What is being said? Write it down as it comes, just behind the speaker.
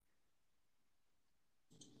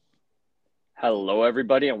Hello,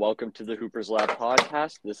 everybody, and welcome to the Hoopers Lab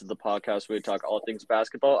podcast. This is the podcast where we talk all things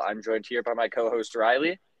basketball. I'm joined here by my co-host,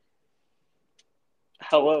 Riley.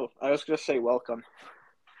 Hello. I was going to say welcome.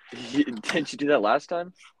 Didn't you do that last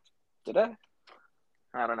time? Did I?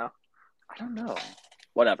 I don't know. I don't know.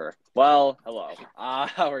 Whatever. Well, hello.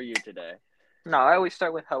 How are you today? No, I always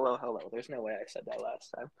start with hello. There's no way I said that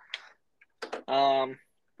last time.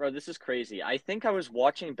 Bro, this is crazy. I think I was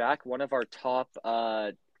watching back one of our top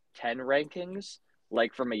 10 rankings,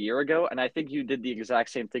 like from a year ago, and I think you did the exact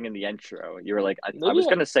same thing in the intro. You were like, I was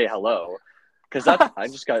going to say hello, because I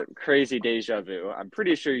just got crazy deja vu. I'm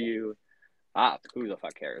pretty sure you... who the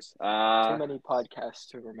fuck cares? Too many podcasts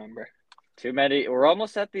to remember. Too many. We're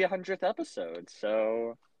almost at the 100th episode,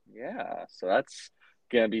 so yeah. So that's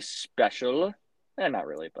gonna be special. Not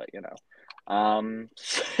really, but you know.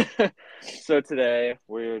 So today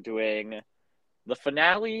we're doing the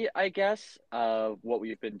finale, I guess, of what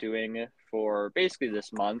we've been doing for basically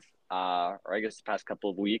this month, or I guess the past couple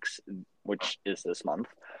of weeks, which is this month.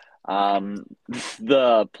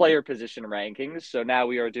 The player position rankings. So now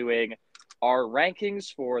we are doing our rankings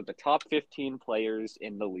for the top 15 players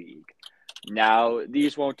in the league. Now,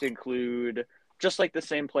 these won't include, just like the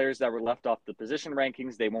same players that were left off the position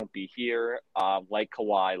rankings, they won't be here, like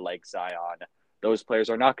Kawhi, like Zion. Those players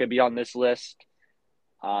are not going to be on this list.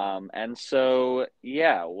 And so,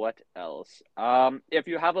 yeah, what else? If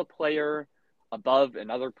you have a player above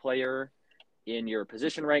another player in your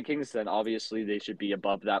position rankings, then obviously they should be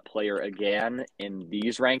above that player again in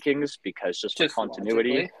these rankings, because just for continuity.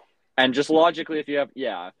 Logically. And just logically, if you have,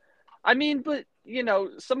 yeah. I mean, but, you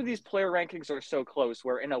know, some of these player rankings are so close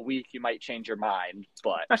where in a week you might change your mind,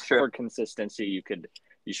 but That's true. for consistency,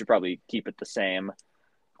 you should probably keep it the same.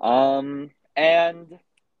 And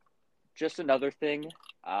just another thing,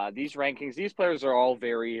 these rankings, these players are all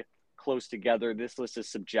very close together. This list is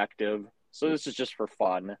subjective, so this is just for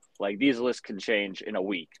fun. Like, these lists can change in a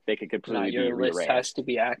week. They could completely be your rearranged. list has to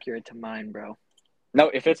be accurate to mine, bro. No,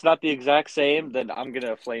 if it's not the exact same, then I'm going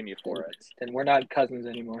to flame you for it. Then we're not cousins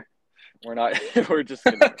anymore. We're not. We're just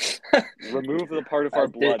going to remove the part of our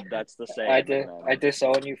blood that's the same. I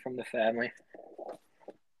disown you from the family.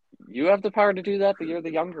 You have the power to do that, but you're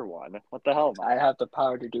the younger one. What the hell, man? I have the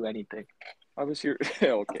power to do anything. I was here.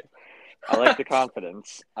 Okay. I like the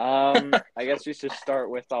confidence. I guess we should start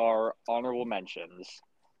with our honorable mentions.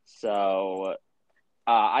 So,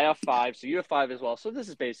 I have 5, so you have 5 as well. So this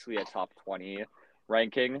is basically a top 20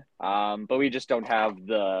 ranking. But we just don't have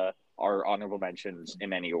our honorable mentions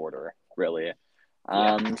in any order, really.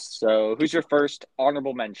 So who's your first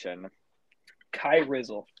honorable mention? Kai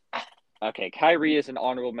Rizzle. Okay, Kyrie is an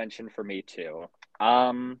honorable mention for me too.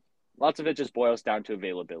 Lots of it just boils down to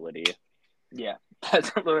availability. Yeah,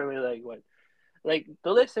 that's literally like what. Like,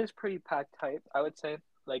 the list is pretty packed tight, I would say.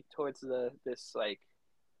 Like, towards this like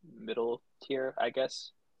middle tier, I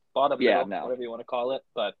guess, bottom middle, whatever you want to call it.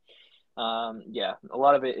 But yeah, a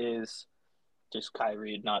lot of it is just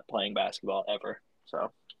Kyrie not playing basketball ever.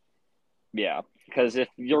 So yeah, because if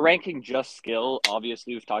you're ranking just skill,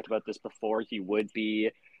 obviously we've talked about this before, he would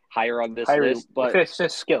be higher on this list. But if it's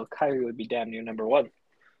just skill, Kyrie would be damn near number 1.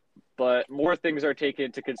 But more things are taken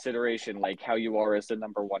into consideration, like how you are as the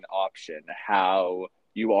number 1 option, how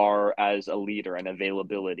you are as a leader, and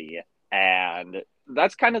availability. And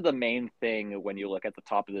that's kind of the main thing when you look at the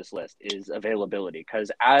top of this list is availability.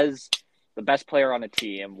 Because as the best player on a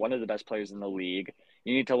team, one of the best players in the league,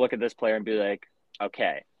 you need to look at this player and be like,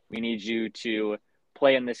 okay, we need you to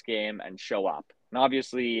play in this game and show up. And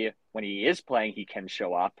obviously, when he is playing, he can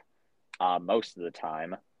show up most of the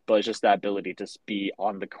time. But it's just that ability to be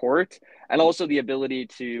on the court and also the ability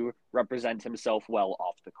to represent himself well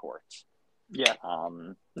off the court. Yeah.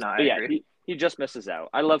 I agree. He just misses out.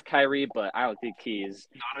 I love Kyrie, but I don't think he's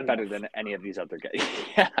better than any of these other guys.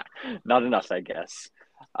 Yeah, not enough, I guess.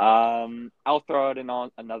 I'll throw out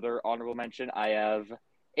another honorable mention. I have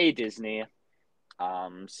A. Disney.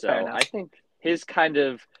 So I think his kind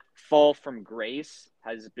of fall from grace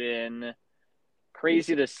has been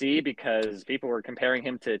crazy to see because people were comparing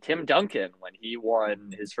him to Tim Duncan when he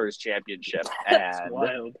won his first championship. That's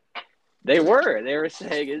wild. They were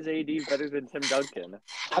saying, is AD better than Tim Duncan?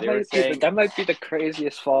 That might be the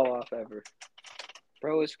craziest fall off ever.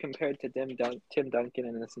 Bro is compared to Tim Duncan,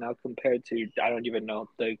 and it's now compared to, I don't even know,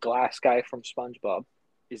 the glass guy from SpongeBob.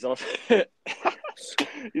 He's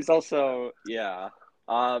also, yeah.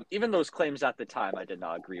 Even those claims at the time I did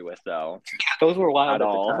not agree with, though. Those were wild at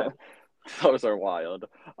all. The time. Those are wild.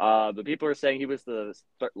 But people are saying he was the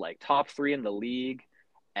top 3 in the league,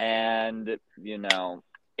 and you know,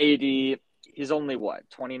 AD, he's only what,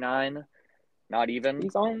 29? Not even.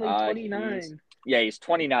 He's only 29. Yeah, he's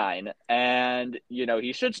 29, and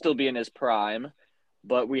he should still be in his prime,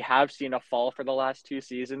 but we have seen a fall for the last 2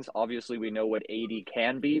 seasons. Obviously, we know what AD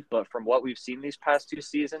can be, but from what we've seen these past 2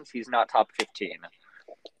 seasons, he's not top 15.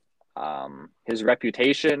 His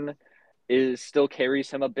reputation still carries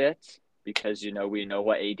him a bit because we know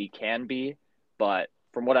what AD can be, but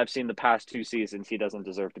from what I've seen the past 2 seasons, he doesn't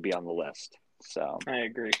deserve to be on the list. So I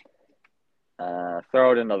agree.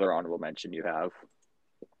 Throw out another honorable mention you have.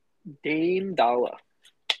 Dame Dollar.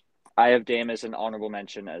 I have Dame as an honorable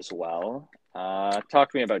mention as well.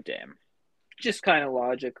 Talk to me about Dame. Just kind of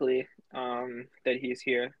logically, that he's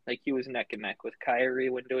here. Like, he was neck and neck with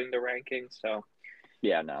Kyrie when doing the rankings, so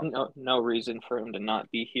yeah, no reason for him to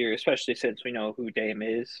not be here, especially since we know who Dame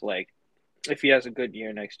is. Like, if he has a good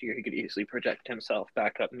year next year, he could easily project himself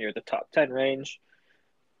back up near the top 10 range.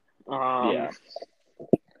 Yeah.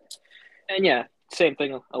 And yeah, same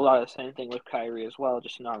thing. A lot of the same thing with Kyrie as well.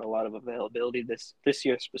 Just not a lot of availability this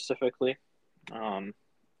year specifically.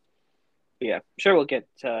 Yeah, sure we'll get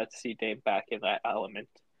to see Dame back in that element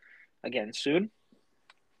again soon.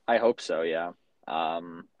 I hope so. Yeah.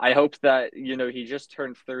 I hope that he just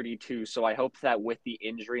turned 32, so I hope that with the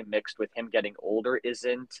injury mixed with him getting older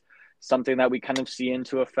isn't something that we kind of see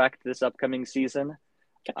into effect this upcoming season.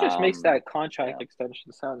 It just makes that contract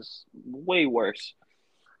extension sounds way worse.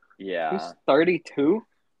 Yeah. He's 32?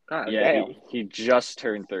 God damn. He just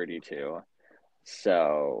turned 32.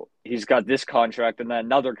 So he's got this contract and then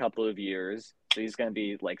another couple of years. So he's going to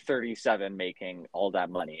be like 37 making all that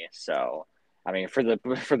money. So, I mean, for the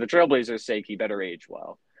Trailblazers' sake, he better age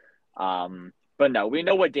well. But no, we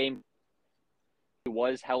know what Dame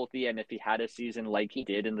was healthy, and if he had a season like he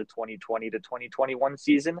did in the 2020 to 2021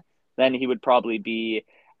 season, then he would probably be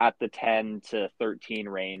at the 10 to 13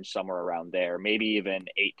 range, somewhere around there, maybe even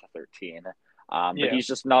 8 to 13. But he's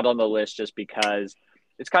just not on the list just because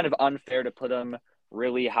it's kind of unfair to put him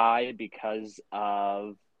really high because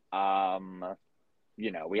of,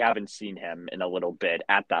 we haven't seen him in a little bit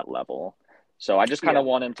at that level. So I just kind of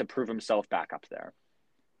want him to prove himself back up there.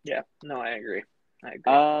 Yeah, no, I agree.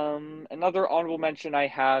 Another honorable mention I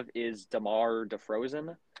have is DeMar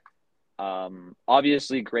DeRozan.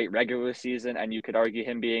 Obviously great regular season, and you could argue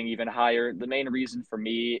him being even higher. The main reason for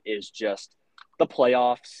me is just the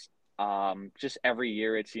playoffs. Just every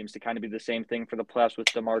year it seems to kind of be the same thing for the playoffs with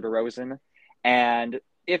DeMar DeRozan. And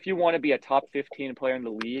if you want to be a top 15 player in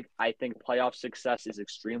the league, I think playoff success is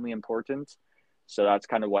extremely important. So that's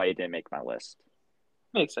kind of why he didn't make my list.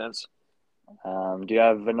 Makes sense. Do you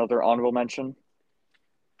have another honorable mention?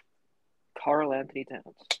 Karl-Anthony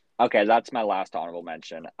Towns. Okay, that's my last honorable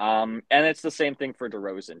mention. And it's the same thing for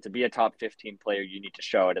DeRozan. To be a top 15 player, you need to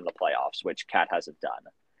show it in the playoffs, which Cat hasn't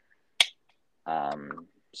done.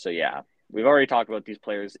 So yeah, we've already talked about these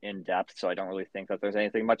players in depth, so I don't really think that there's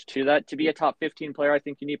anything much to that. To be a top 15 player, I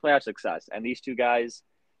think you need playoff success, and these two guys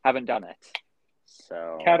haven't done it.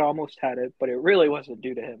 So Cat almost had it, but it really wasn't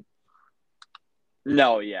due to him.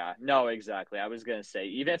 No, exactly. I was gonna say,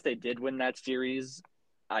 even if they did win that series,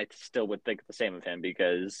 I still would think the same of him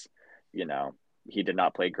because, he did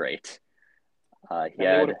not play great. He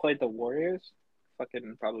would have played the Warriors.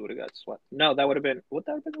 Fucking probably would have got swept. No, would that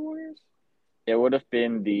have been the Warriors? It would have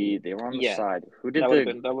been they were on the side. Who did that would have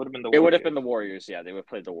been the Warriors. It would have been the Warriors. Yeah, they would have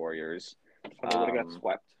played the Warriors. They would have got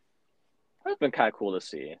swept. That would have been kind of cool to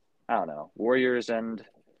see. I don't know. Warriors and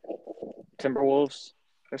Timberwolves.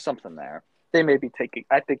 There's something there. They may be taking.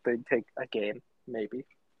 I think they'd take a game, maybe.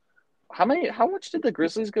 How much did the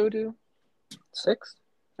Grizzlies go to? 6,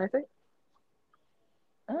 I think.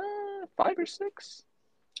 5 or 6.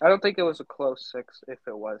 I don't think it was a close 6. If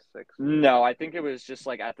it was 6, no, I think it was just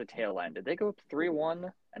like at the tail end. Did they go up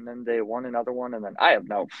 3-1 and then they won another one? And then I have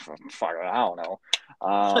no fuck. I don't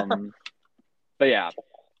know. But yeah,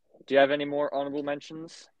 do you have any more honorable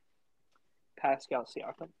mentions? Pascal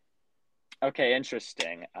Siakam. Okay,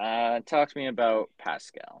 interesting. Talk to me about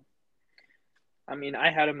Pascal. I mean,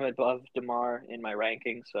 I had him above DeMar in my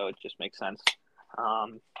ranking, so it just makes sense.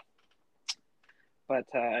 But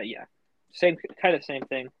yeah, same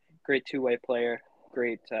thing. Great two-way player,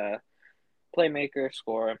 great playmaker,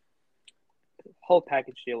 scorer. Whole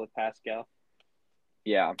package deal with Pascal.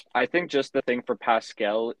 Yeah, I think just the thing for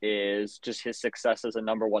Pascal is just his success as a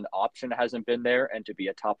number one option hasn't been there, and to be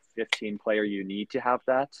a top 15 player, you need to have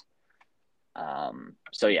that.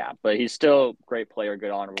 So yeah, but he's still a great player,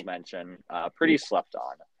 good honorable mention, pretty slept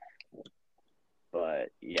on. But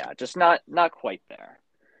yeah, just not quite there.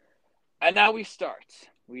 And now we start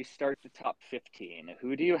the top 15.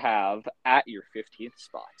 Who do you have at your 15th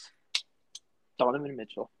spot? Donovan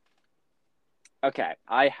Mitchell. Okay,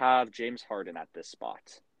 I have James Harden at this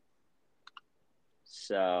spot.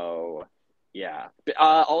 So Yeah.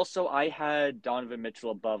 Also, I had Donovan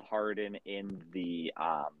Mitchell above Harden in the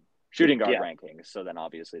shooting guard Yeah. rankings, so then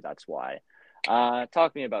obviously that's why. Talk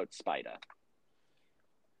to me about Spida.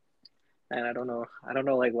 And I don't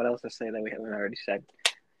know like what else to say that we haven't already said.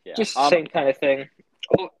 Yeah. Just the same kind of thing.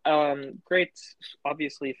 Great,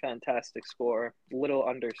 obviously fantastic score. A little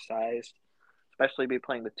undersized, especially be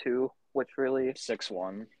playing the two, which really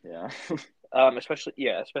 6'1", yeah. especially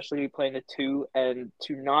be playing the two and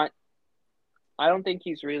to not. I don't think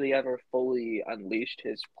he's really ever fully unleashed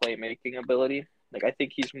his playmaking ability. Like I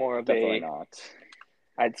think he's more of Definitely not.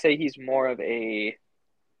 I'd say he's more of a.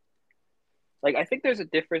 Like I think there's a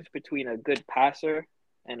difference between a good passer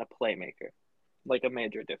and a playmaker, like a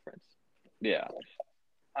major difference. Yeah.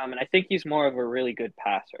 And I think he's more of a really good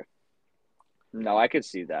passer. No, I could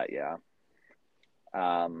see that, yeah.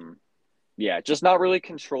 Yeah, just not really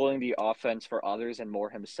controlling the offense for others and more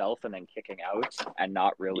himself and then kicking out and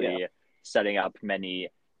not really setting up many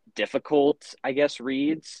difficult, I guess,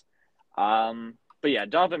 reads. But yeah,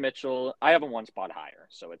 Donovan Mitchell, I have him one spot higher,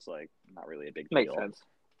 so it's like not really a big deal. Makes sense.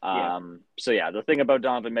 Yeah. So yeah, the thing about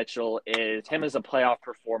Donovan Mitchell is him as a playoff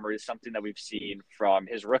performer is something that we've seen from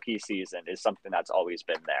his rookie season, is something that's always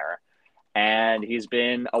been there. And he's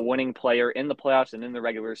been a winning player in the playoffs and in the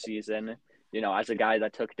regular season, you know, as a guy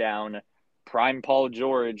that took down prime Paul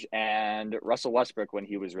George and Russell Westbrook when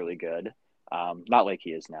he was really good. Not like he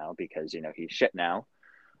is now because, you know, he's shit now.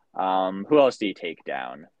 Who else did he take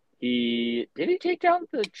down? Did he take down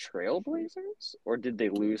the Trailblazers or did they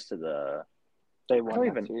lose to the They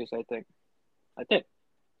won that series, I think.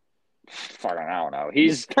 Fucking, I don't know.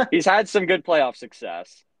 He's had some good playoff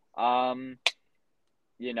success.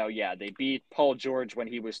 You know, yeah, they beat Paul George when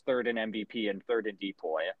he was third in MVP and third in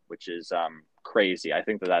DPOY, which is crazy. I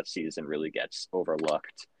think that season really gets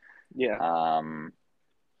overlooked. Yeah.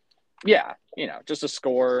 Yeah, you know, just a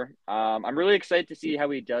score. I'm really excited to see how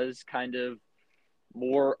he does kind of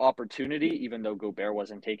more opportunity, even though Gobert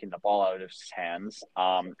wasn't taking the ball out of his hands.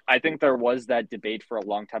 I think there was that debate for a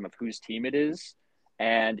long time of whose team it is.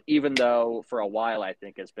 And even though for a while I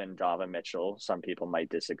think it's been Donovan Mitchell, some people might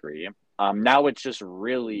disagree. Now it's just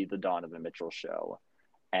really the Donovan Mitchell show.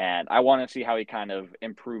 And I want to see how he kind of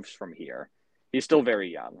improves from here. He's still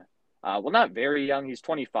very young. Well, not very young. He's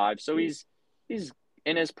 25, so he's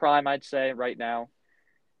in his prime, I'd say, right now.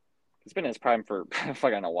 He's been in his prime for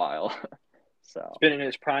fucking a while. So he's been in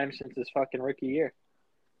his prime since his fucking rookie year.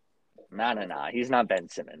 Nah. He's not Ben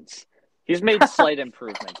Simmons. He's made slight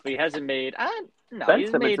improvements, but he hasn't made. No, Ben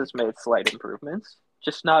Simmons has made slight improvements,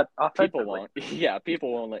 just not offensively.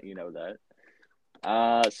 People won't let you know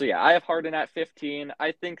that. So yeah, I have Harden at 15.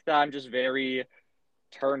 I think that I'm just very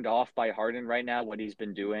turned off by Harden right now, what he's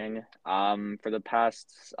been doing for the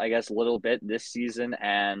past, I guess, little bit this season,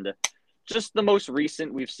 and just the most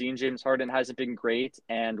recent we've seen James Harden hasn't been great,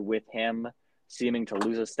 and with him seeming to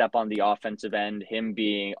lose a step on the offensive end, him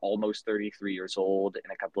being almost 33 years old in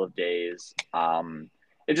a couple of days,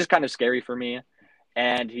 it's just kind of scary for me.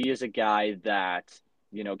 And he is a guy that,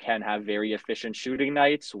 you know, can have very efficient shooting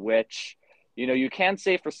nights, which, you know, you can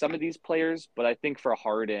say for some of these players, but I think for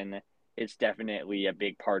Harden, it's definitely a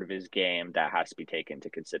big part of his game that has to be taken into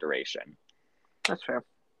consideration. That's fair.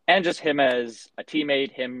 And just him as a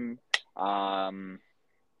teammate,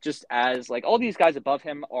 just as like all these guys above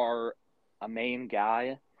him are a main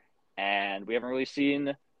guy, and we haven't really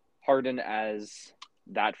seen Harden as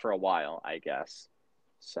that for a while, I guess.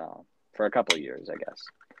 So for a couple of years, I guess.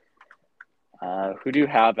 Who do you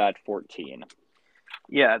have at 14?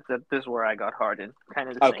 Yeah, this is where I got Harden. Kind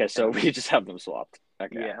of. Okay, so we just have them swapped.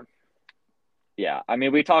 Okay. Yeah. I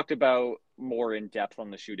mean, we talked about more in depth on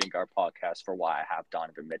the Shooting Guard podcast for why I have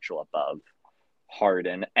Donovan Mitchell above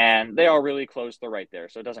Harden, and they are really close. They're right there,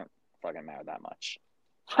 so it doesn't fucking matter that much.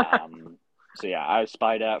 So yeah, I have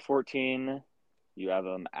Spida at 14. You have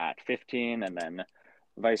him at 15, and then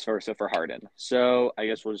vice versa for Harden. So I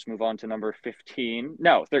guess we'll just move on to number 15.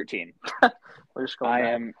 No, 13. We're just going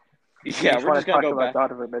back. Yeah, we're just gonna go back.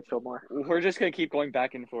 Donovan Mitchell more. We're just gonna keep going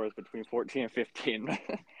back and forth between 14 and 15.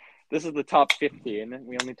 This is the top 15.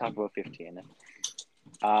 We only talk about 15.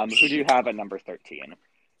 Who do you have at number 13?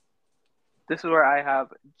 This is where I have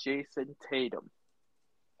Jason Tatum.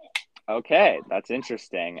 Okay, that's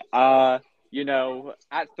interesting. You know,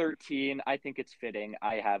 at 13, I think it's fitting.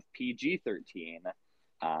 I have PG-13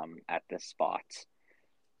 at this spot.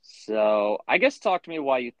 So I guess talk to me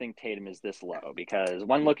why you think Tatum is this low, because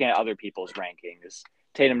when looking at other people's rankings,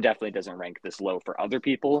 Tatum definitely doesn't rank this low for other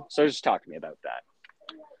people. So just talk to me about that.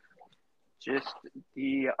 Just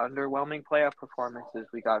the underwhelming playoff performances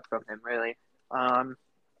we got from him, really.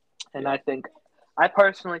 And I think I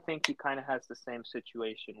personally think he kind of has the same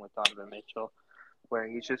situation with Donovan Mitchell, where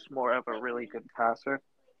he's just more of a really good passer.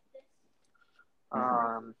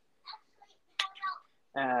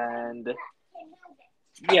 And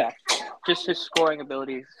yeah, just his scoring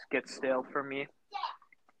abilities get stale for me.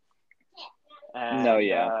 And,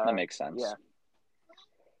 that makes sense.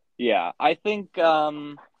 Yeah, I think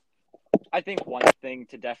one thing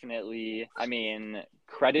to definitely,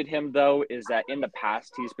 credit him though is that in the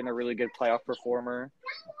past he's been a really good playoff performer.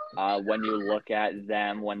 When you look at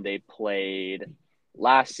them when they played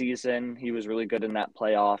last season, he was really good in that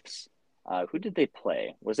playoffs. Who did they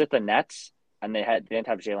play? Was it the Nets? And they didn't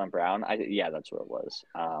have Jaylen Brown. That's what it was.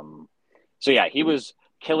 So yeah, he was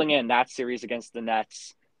killing it in that series against the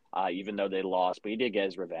Nets, even though they lost, but he did get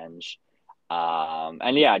his revenge.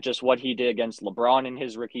 And yeah, just what he did against LeBron in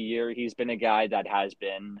his rookie year, he's been a guy that has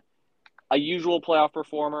been a usual playoff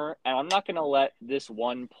performer, and I'm not going to let this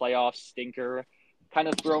one playoff stinker kind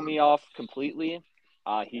of throw me off completely.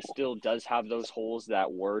 He still does have those holes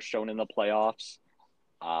that were shown in the playoffs.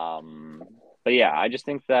 But yeah, I just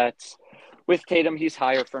think that with Tatum, he's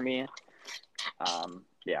higher for me.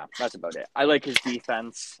 Yeah, that's about it. I like his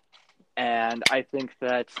defense, and I think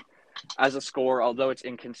that as a scorer, although it's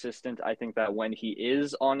inconsistent, I think that when he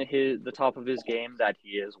is on the top of his game, that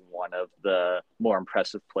he is one of the more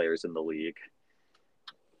impressive players in the league.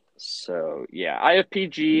 So yeah, I have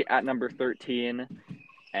PG at number 13,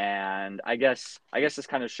 and I guess this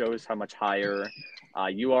kind of shows how much higher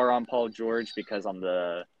you are on Paul George, because on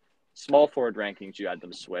the small forward rankings you had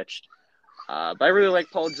them switched. But I really like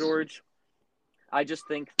Paul George. I just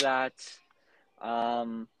think that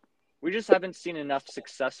we just haven't seen enough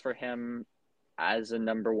success for him as a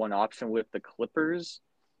number one option with the Clippers,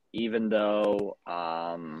 even though,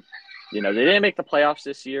 they didn't make the playoffs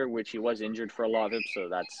this year, which he was injured for a lot of it, so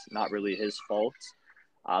that's not really his fault.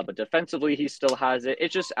 But defensively, he still has it.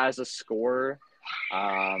 It's just as a scorer,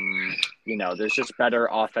 there's just better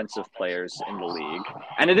offensive players in the league.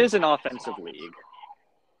 And it is an offensive league.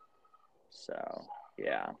 So,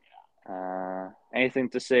 yeah. Anything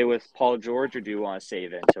to say with Paul George, or do you want to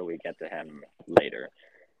save it until we get to him later?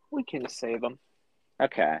 We can save him.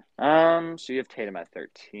 Okay. So you have Tatum at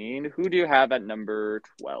 13. Who do you have at number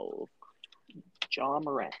 12? Ja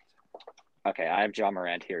Morant. Okay, I have Ja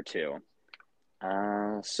Morant here too.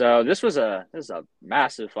 So this is a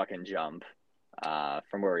massive fucking jump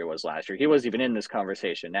from where he was last year. He wasn't even in this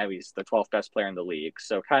conversation. Now he's the 12th best player in the league.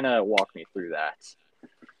 So kind of walk me through that.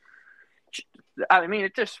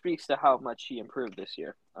 It just speaks to how much he improved this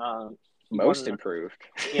year. Most improved.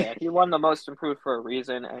 Yeah, he won the most improved for a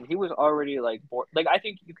reason, and he was already I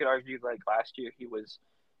think you could argue last year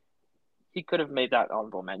he could have made that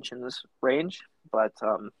honorable mentions range, but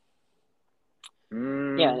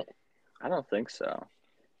yeah, I don't think so,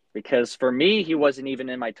 because for me he wasn't even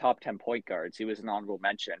in my top 10 point guards. He was an honorable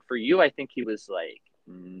mention. For you, I think he was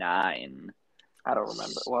 9. I don't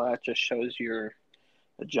remember. Well, that just shows you're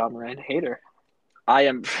a Ja Morant hater. I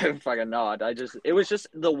am fucking not. It was just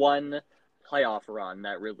the one playoff run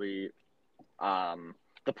that really, the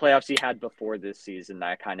playoffs he had before this season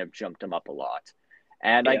that kind of jumped him up a lot.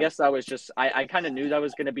 And yeah. I guess that was just, I kind of knew that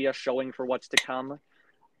was going to be a showing for what's to come,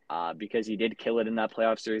 because he did kill it in that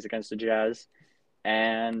playoff series against the Jazz.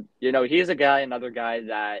 And, he's another guy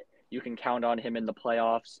that you can count on him in the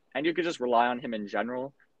playoffs, and you could just rely on him in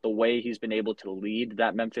general. The way he's been able to lead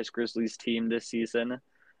that Memphis Grizzlies team this season,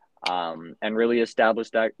 and really establish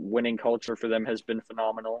that winning culture for them has been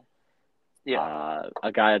phenomenal. Yeah.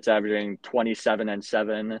 A guy that's averaging 27 and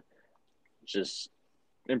 7, just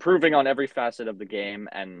improving on every facet of the game,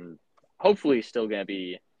 and hopefully still going to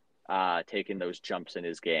be taking those jumps in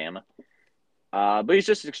his game. But he's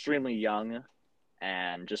just extremely young,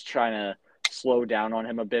 and just trying to slow down on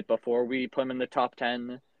him a bit before we put him in the top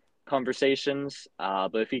 10 conversations.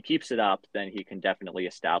 But if he keeps it up, then he can definitely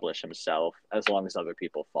establish himself as long as other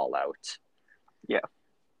people fall out. Yeah.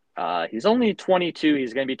 He's only 22.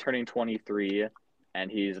 He's going to be turning 23,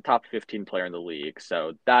 and he's a top 15 player in the league.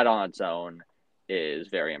 So that on its own is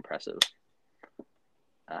very impressive.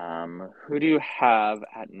 Who do you have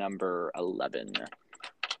at number 11?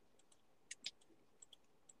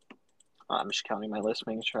 I'm just counting my list,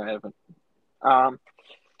 making sure I haven't.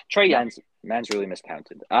 Trae Young. Man's really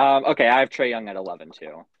miscounted. Okay, I have Trae Young at 11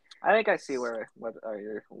 too. I think I see what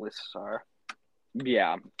your lists are.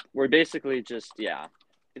 Yeah, we're basically just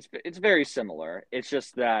it's very similar. It's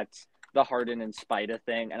just that the Harden and Spida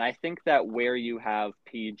thing, and I think that where you have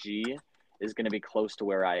PG is going to be close to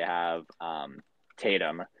where I have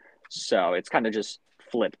Tatum, so it's kind of just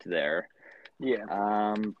flipped there.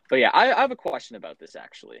 Yeah. But yeah, I have a question about this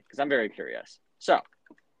actually, because I'm very curious. So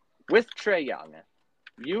with Trae Young,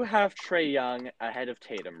 you have Trae Young ahead of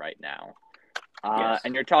Tatum right now. Yes.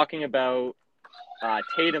 And you're talking about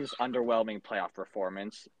Tatum's underwhelming playoff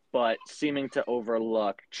performance, but seeming to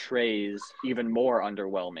overlook Trae's even more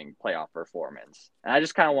underwhelming playoff performance. And I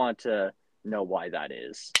just kind of want to know why that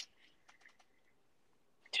is.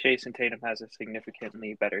 Jason Tatum has a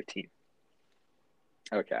significantly better team.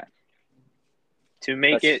 Okay. To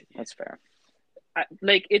make that's fair.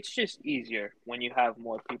 Like, it's just easier when you have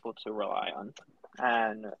more people to rely on.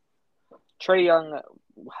 And Trae Young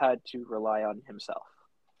had to rely on himself.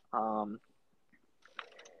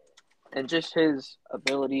 And just his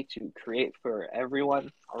ability to create for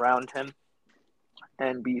everyone around him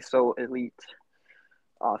and be so elite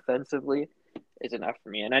offensively is enough for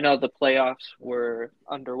me. And I know the playoffs were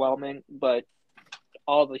underwhelming, but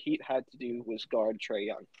all the Heat had to do was guard Trae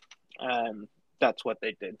Young. And that's what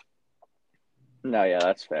they did. No, yeah,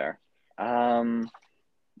 that's fair.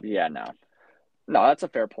 Yeah, no, that's a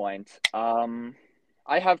fair point.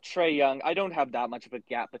 I have Trae Young. I don't have that much of a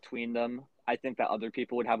gap between them. I think that other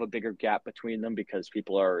people would have a bigger gap between them because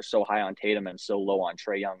people are so high on Tatum and so low on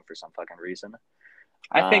Trae Young for some fucking reason.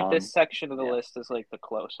 I think this section of the list is like the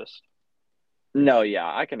closest. No,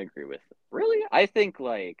 yeah, I can agree with. Really, I think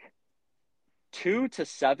like 2 to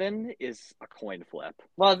 7 is a coin flip.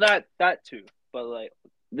 Well, that too, but like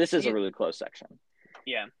this is a really close section.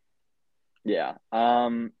 Yeah. Yeah.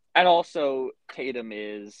 And also Tatum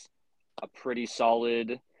is a pretty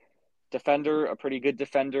solid defender, a pretty good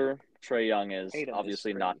defender. Trae Young is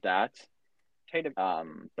obviously not that. Tatum.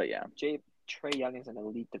 But yeah. Trae Young is an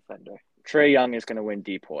elite defender. Trae Young is going to win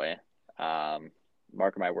Depoy.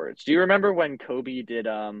 Mark my words. Do you remember when Kobe did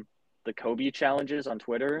the Kobe challenges on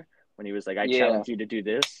Twitter when he was like, I challenge you to do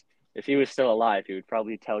this? If he was still alive, he would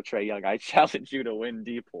probably tell Trae Young, I challenge you to win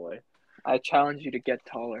Depoy. I challenge you to get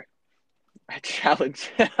taller. I challenge.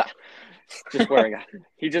 Just wearing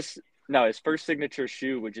his first signature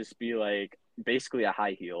shoe would just be like basically a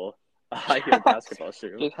high heel basketball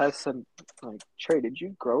shoe. It has some like, Trae, did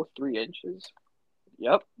you grow 3 inches?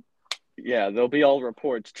 Yep. Yeah, there'll be all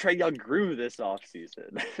reports. Trae Young grew this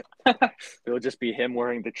offseason. It'll just be him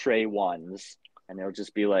wearing the Trae ones, and it'll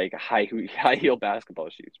just be like high heel basketball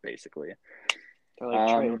shoes, basically. They're like,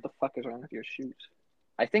 Trae, what the fuck is wrong with your shoes?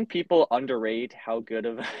 I think people underrate how good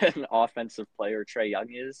of an offensive player Trae Young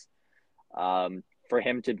is. For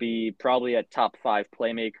him to be probably a top 5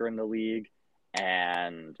 playmaker in the league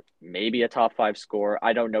and maybe a top 5 scorer,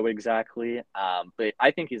 I don't know exactly. But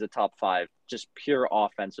I think he's a top 5 just pure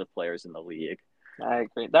offensive players in the league. I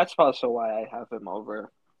agree. That's also why I have him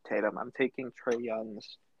over Tatum. I'm taking Trae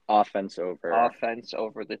Young's offense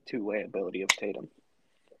over the two-way ability of Tatum.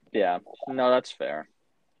 Yeah, no, that's fair.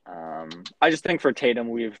 I just think for Tatum,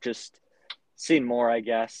 we've just seen more, I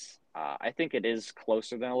guess. I think it is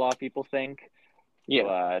closer than a lot of people think. Yeah.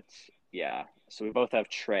 But, yeah. So we both have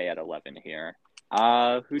Trae at 11 here.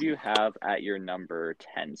 Who do you have at your number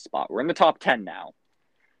 10 spot? We're in the top 10 now.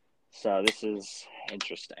 So this is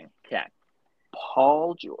interesting. Okay.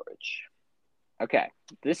 Paul George. Okay.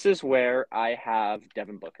 This is where I have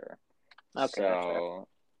Devin Booker. Okay. So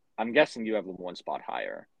I'm guessing you have him 1 spot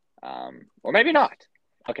higher. Or maybe not.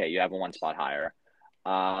 Okay, you have him 1 spot higher.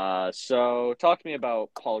 So talk to me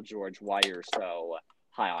about Paul George, why you're so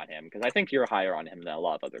high on him, because I think you're higher on him than a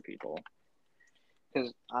lot of other people.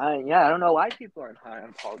 Because I don't know why people aren't high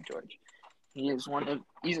on Paul George. He is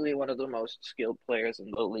easily one of the most skilled players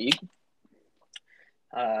in the league.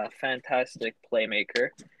 Fantastic playmaker,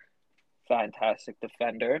 fantastic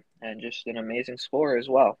defender, and just an amazing scorer as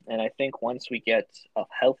well. And I think once we get a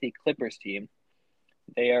healthy Clippers team,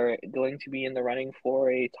 they are going to be in the running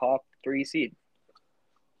for a top 3 seed.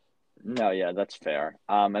 No, yeah, that's fair.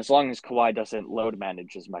 As long as Kawhi doesn't load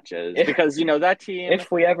manage as much as because that team.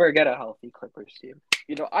 If we ever get a healthy Clippers team,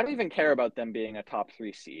 I don't even care about them being a top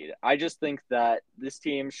 3 seed. I just think that this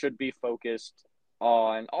team should be focused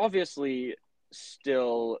on obviously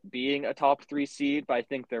still being a top 3 seed, but I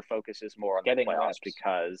think their focus is more on getting the playoffs reps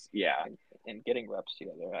because and getting reps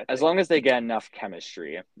together. As long as they get enough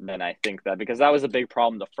chemistry, then I think that because that was a big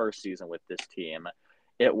problem the first season with this team.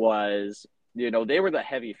 It was. They were the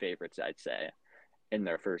heavy favorites, I'd say, in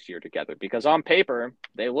their first year together. Because on paper,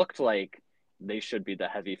 they looked like they should be the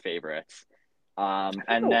heavy favorites. I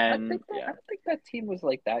think that team was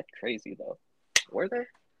like that crazy though. Were they?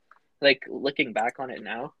 Like looking back on it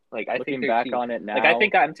now, like I think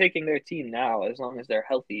I'm taking their team now as long as they're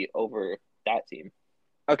healthy over that team.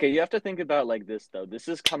 Okay, you have to think about it like this though. This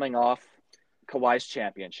is coming off Kawhi's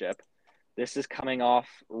championship. This is coming off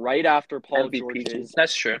right after Paul George's.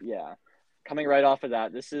 That's true. Yeah. Coming right off of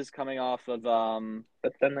that. This is coming off of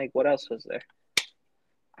But then what else was there?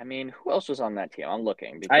 I mean, who else was on that team? I'm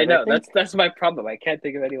looking I because I know think that's my problem. I can't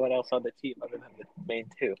think of anyone else on the team other than the main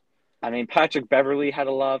two. I mean Patrick Beverly had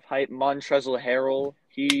a lot of hype. Montrezl Harrell,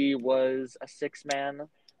 he was a six man.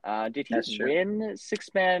 Did he That's true. win six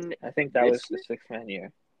man I think that was this the year? 6-man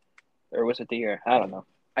year, or was it the year? I don't know.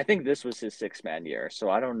 I think this was his six man year, so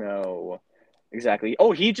I don't know exactly.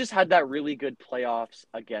 Oh, he just had that really good playoffs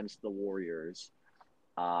against the Warriors.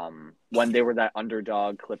 When they were that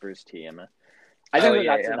underdog Clippers team. I Oh think that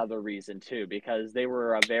yeah, that's yeah. another reason too, because they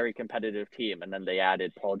were a very competitive team, and then they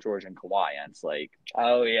added Paul George and Kawhi, and it's like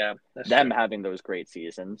Oh yeah, that's them true. having those great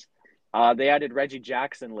seasons. They added Reggie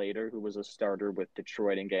Jackson later, who was a starter with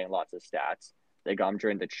Detroit and getting lots of stats. They got him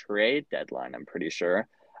during the trade deadline, I'm pretty sure,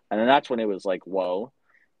 and then that's when it was like, whoa.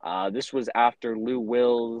 This was after Lou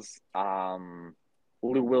Will's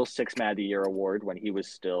Six Man of the Year award when he was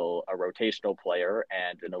still a rotational player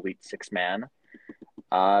and an elite six man.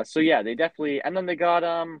 So yeah, they definitely, and then they got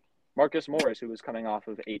Marcus Morris, who was coming off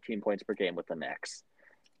of 18 points per game with the Knicks.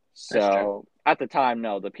 That's true. So at the time,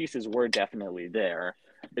 no, the pieces were definitely there.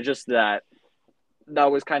 It's just that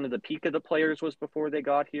that was kind of the peak of the players was before they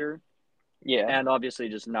got here, Yeah. and obviously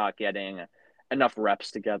just not getting enough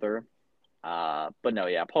reps together. But no,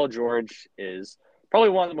 yeah, Paul George is probably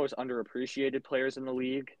one of the most underappreciated players in the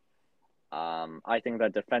league. I think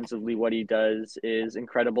that defensively, what he does is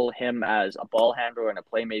incredible. Him as a ball handler and a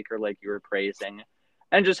playmaker, like you were praising,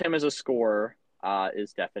 and just him as a scorer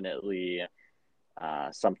is definitely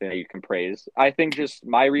something that you can praise. I think just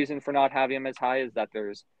my reason for not having him as high is that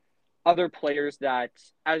there's other players that,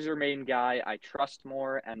 as your main guy, I trust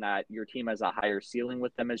more, and that your team has a higher ceiling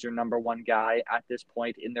with them as your number one guy at this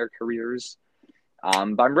point in their careers.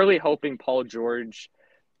 But I'm really hoping Paul George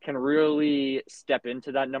can really step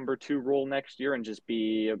into that number two role next year and just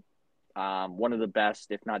be one of the best,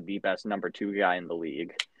 if not the best, number two guy in the league.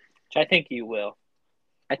 Which I think he will.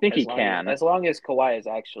 I think he can. As long as Kawhi is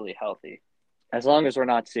actually healthy. As long as we're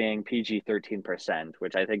not seeing PG 13%,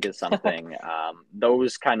 which I think is something,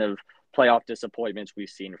 those kind of playoff disappointments we've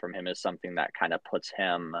seen from him is something that kind of puts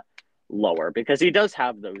him lower because he does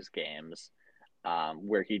have those games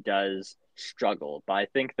where he does struggle. But I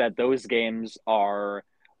think that those games are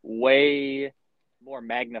way more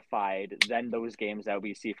magnified than those games that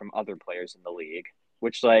we see from other players in the league,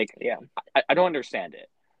 which, like, yeah, I don't understand it.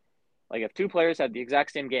 Like, if two players have the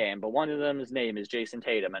exact same game, but one of them's name is Jason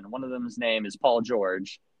Tatum and one of them's name is Paul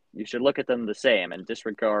George, you should look at them the same and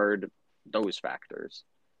disregard those factors,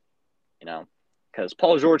 you know? Because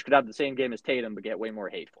Paul George could have the same game as Tatum, but get way more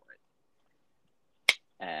hate for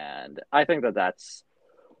it. And I think that that's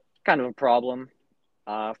kind of a problem.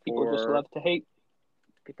 People just love to hate.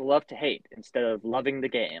 People love to hate instead of loving the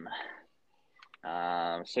game.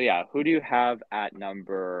 So, yeah, who do you have at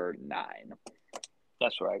number 9?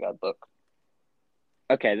 That's where I got Book.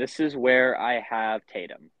 Okay, this is where I have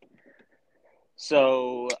Tatum.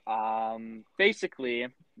 So, basically,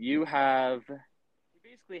 we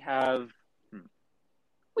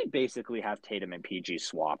basically have Tatum and PG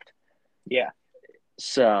swapped. Yeah.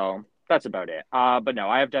 So that's about it. But no,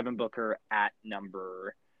 I have Devin Booker at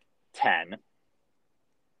number 10.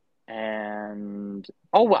 And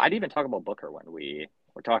I didn't even talk about Booker when we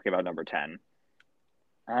were talking about number 10.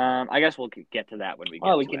 I guess we'll get to that when we get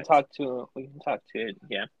to it. We can talk to it,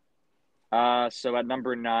 yeah. So at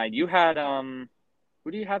number 9, you had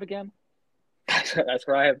who do you have again? That's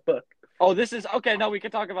where I have Book. Oh, this is okay. No, we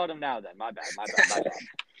can talk about him now then. My bad.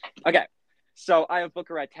 Okay, so I have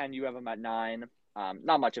Booker at 10. You have him at 9.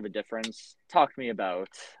 Not much of a difference. Talk to me about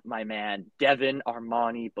my man Devin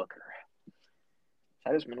Armani Booker. Is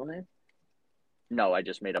that his middle name? No, I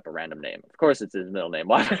just made up a random name. Of course, it's his middle name.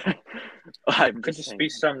 Why? Could just be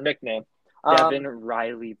some nickname. Devin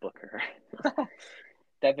Riley Booker.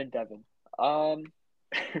 Devin. Devin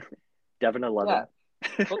 11. Yeah.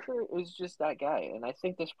 Booker is just that guy, and I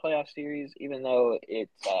think this playoff series, even though it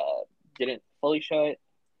didn't fully show it,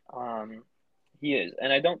 he is,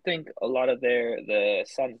 and I don't think a lot of the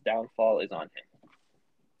Suns' downfall is on him.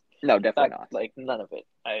 No, definitely not. Like none of it,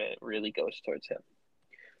 really goes towards him.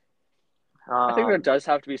 I think there does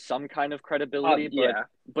have to be some kind of credibility,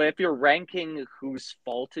 but if you're ranking whose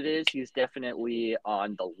fault it is, he's definitely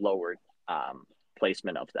on the lower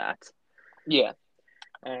placement of that. Yeah.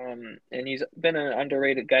 And he's been an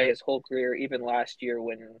underrated guy his whole career, even last year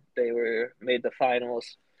when they made the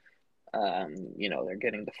finals. They're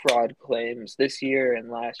getting the fraud claims this year and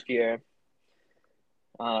last year.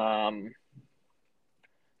 And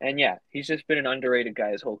yeah, he's just been an underrated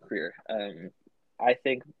guy his whole career. I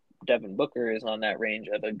think Devin Booker is on that range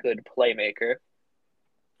of a good playmaker.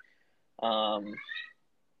 And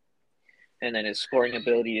then his scoring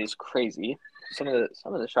ability is crazy. some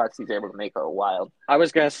of the shots he's able to make are wild. I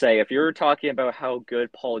was gonna say, if you're talking about how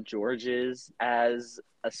good Paul George is as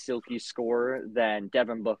a silky scorer, then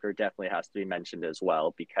Devin Booker definitely has to be mentioned as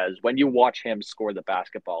well, because when you watch him score the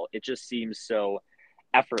basketball, it just seems so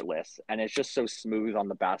effortless and it's just so smooth on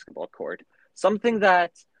the basketball court. Something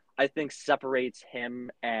that I think separates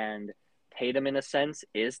him and Tatum in a sense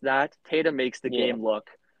is that Tatum makes the game look,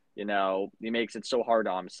 he makes it so hard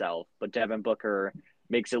on himself, but Devin Booker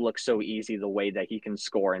makes it look so easy the way that he can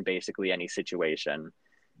score in basically any situation.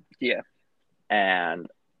 Yeah. And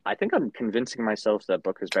I think I'm convincing myself that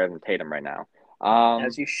Booker's better than Tatum right now.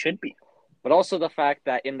 As you should be. But also the fact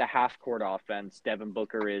that in the half-court offense, Devin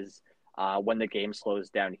Booker is, when the game slows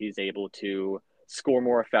down, he's able to score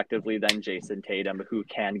more effectively than Jason Tatum, who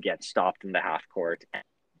can get stopped in the half-court.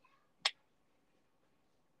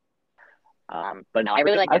 But no, I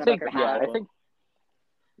really like Devin Booker. I think.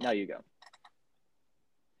 Now you go.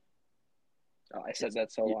 Oh, I said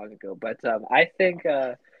that so long ago, but I think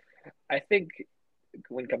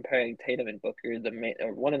when comparing Tatum and Booker,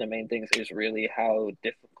 one of the main things is really how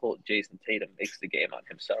difficult Jason Tatum makes the game on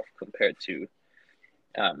himself compared to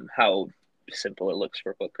how simple it looks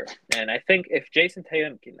for Booker. And I think if Jason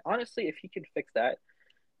Tatum if he can fix that,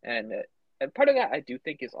 and part of that I do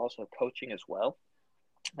think is also coaching as well.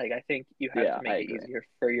 Like, I think you have to make it easier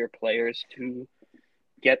for your players to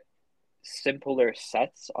get simpler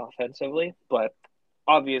sets offensively, but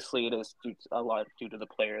obviously it is a lot due to the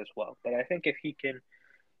player as well. But I think if Tatum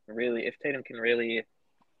can really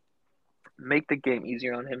make the game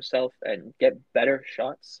easier on himself and get better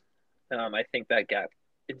shots, I think that gap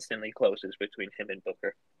instantly closes between him and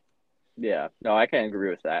Booker. Yeah, no, I can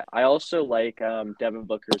agree with that. I also like Devin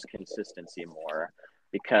Booker's consistency more,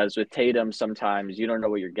 because with Tatum, sometimes you don't know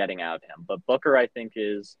what you're getting out of him. But Booker, I think,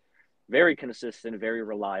 is very consistent, very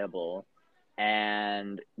reliable,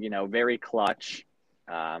 and, very clutch,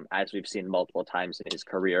 as we've seen multiple times in his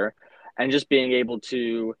career. And just being able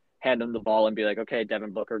to hand him the ball and be like, okay,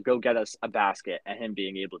 Devin Booker, go get us a basket, and him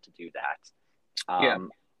being able to do that.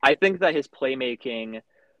 I think that his playmaking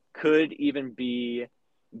could even be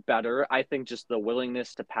better. I think just the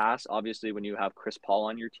willingness to pass, obviously when you have Chris Paul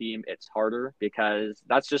on your team, it's harder because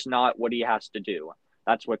that's just not what he has to do.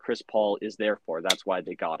 That's what Chris Paul is there for. That's why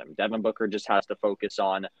they got him. Devin Booker just has to focus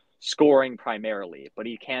on scoring primarily, but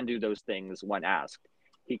he can do those things when asked.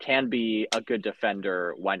 He can be a good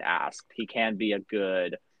defender when asked. He can be a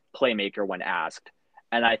good playmaker when asked.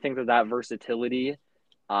 And I think that versatility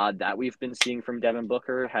that we've been seeing from Devin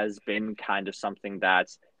Booker has been kind of something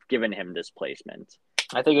that's given him this placement.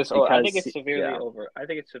 I think it's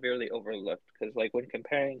severely overlooked because, like, when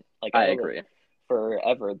comparing, like, I agree.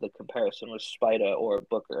 Forever the comparison was Spida or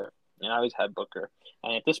Booker, and I always had Booker.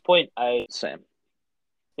 And at this point, I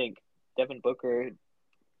think Devin Booker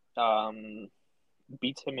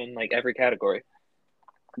beats him in like every category.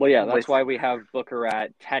 Well, yeah, that's why we have Booker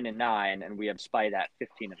at 10 and 9, and we have Spida at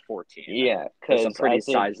 15 and 14. Yeah, because a pretty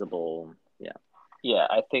sizable. Yeah. Yeah,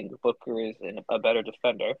 I think Booker is a better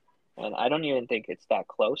defender. And I don't even think it's that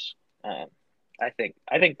close. I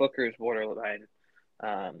think Booker is borderline.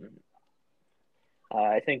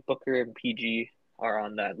 I think Booker and PG are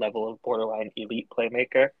on that level of borderline elite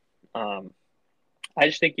playmaker. I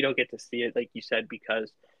just think you don't get to see it, like you said,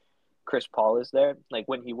 because Chris Paul is there. Like,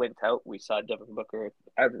 when he went out, we saw Devin Booker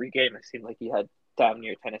every game. It seemed like he had damn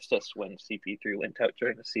near 10 assists when CP3 went out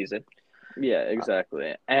during the season. Yeah,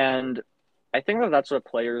 exactly. And I think that that's what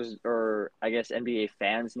players, or I guess NBA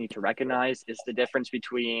fans, need to recognize is the difference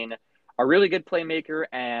between a really good playmaker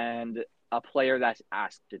and a player that's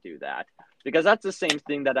asked to do that. Because that's the same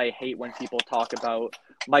thing that I hate when people talk about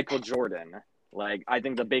Michael Jordan. Like, I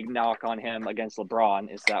think the big knock on him against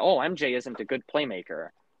LeBron is that, MJ isn't a good playmaker,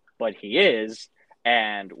 but he is.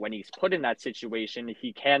 And when he's put in that situation,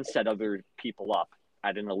 he can set other people up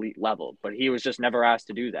at an elite level, but he was just never asked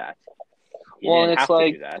to do that.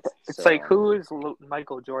 It's like, who is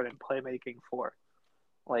Michael Jordan playmaking for?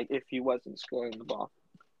 Like, if he wasn't scoring the ball,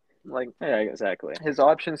 like, yeah, exactly. His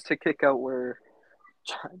options to kick out were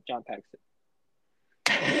John Paxson.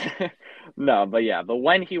 No, but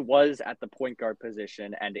when he was at the point guard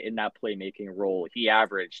position and in that playmaking role, he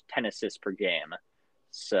averaged 10 assists per game.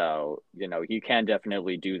 So, he can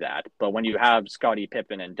definitely do that. But when you have Scottie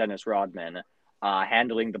Pippen and Dennis Rodman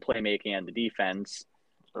handling the playmaking and the defense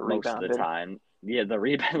most of the time, the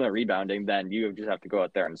rebounding, then you just have to go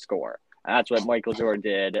out there and score. And that's what Michael Jordan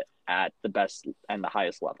did at the best and the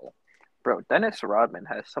highest level. Bro, Dennis Rodman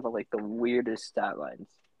has some of, like, the weirdest stat lines.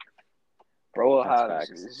 Bro will have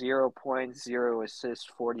 0 points, 0 assists,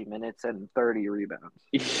 40 minutes, and 30 rebounds.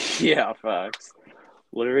 Yeah, facts.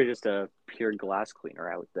 Literally just a pure glass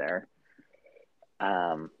cleaner out there.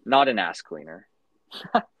 Not an ass cleaner.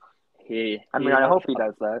 I hope he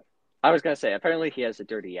does that. I was gonna say, apparently he has a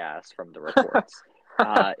dirty ass from the reports.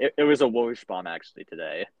 It was a Woj bomb actually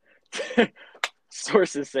today.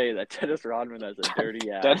 Sources say that Dennis Rodman has a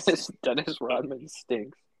dirty ass. Dennis Rodman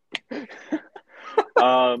stinks.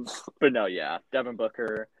 But no, yeah, Devin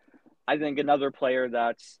Booker. I think another player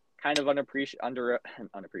that's kind of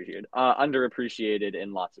underappreciated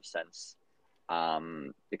in lots of sense.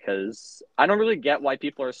 Because I don't really get why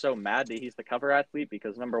people are so mad that he's the cover athlete,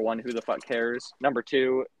 because number one, who the fuck cares? Number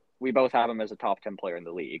two, we both have him as a top 10 player in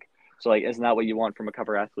the league. So, like, isn't that what you want from a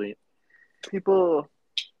cover athlete? Because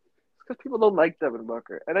people don't like Devin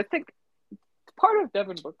Booker. And I think part of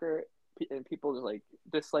Devin Booker and people's, like,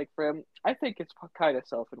 dislike for him, I think it's kind of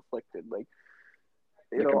self-inflicted. Like,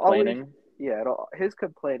 complaining? His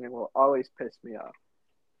complaining will always piss me off.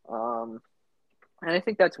 And I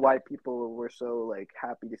think that's why people were so, like,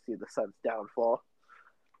 happy to see the Suns' downfall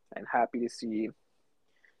and happy to see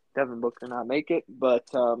Devin Booker not make it. But,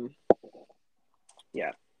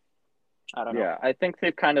 yeah. I don't know. Yeah, I think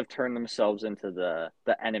they've kind of turned themselves into the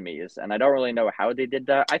enemies, and I don't really know how they did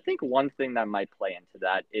that. I think one thing that might play into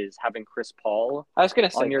that is having Chris Paul. I was going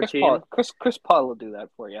to say, on your team. Chris Paul will do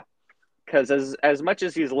that for you. Because as much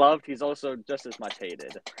as he's loved, he's also just as much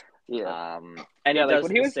hated. Yeah. And yeah, he does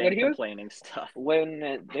the same complaining stuff.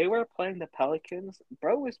 When they were playing the Pelicans,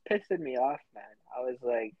 bro was pissing me off, man. I was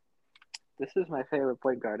like, this is my favorite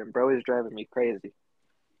point guard, and bro is driving me crazy.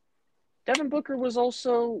 Devin Booker was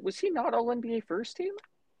he not All-NBA first team?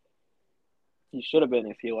 He should have been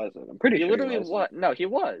if he wasn't. I'm pretty sure he was. No, he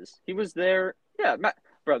was. He was there. Yeah,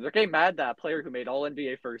 bro, they're getting mad that a player who made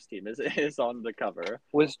All-NBA first team is on the cover.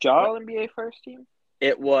 Was Ja All-NBA first team?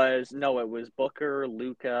 It was Booker,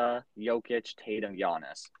 Luka, Jokic, Tatum,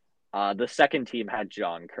 Giannis. The second team had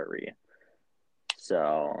John Curry.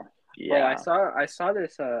 So, yeah. Well, I saw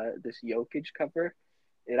this Jokic cover.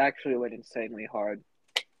 It actually went insanely hard.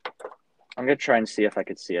 I'm going to try and see if I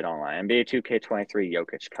could see it online. NBA 2K23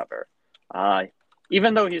 Jokic cover.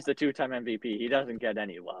 Even though he's the two-time MVP, he doesn't get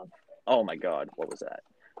any love. Oh, my God. What was that?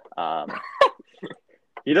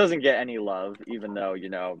 He doesn't get any love, even though,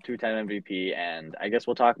 two-time MVP, and I guess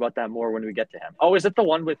we'll talk about that more when we get to him. Oh, is it the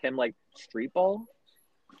one with him, like, street ball?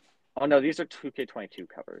 Oh, no, these are 2K22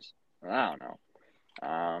 covers. I don't know.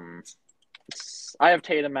 I have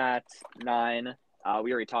Tatum at 9.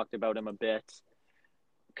 We already talked about him a bit.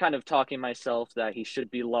 Kind of talking myself that he should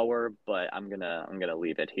be lower, but I'm gonna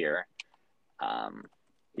leave it here.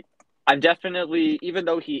 I'm definitely, even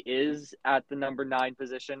though he is at the number 9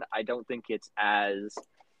 position, I don't think it's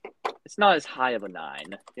not as high of a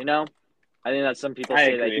 9. I think that some people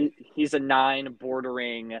say that he's a 9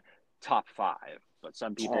 bordering top 5, but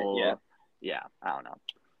some people, yeah, I don't know.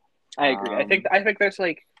 I agree. I think there's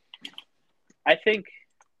I think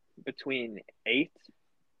between 8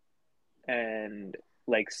 and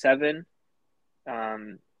 7,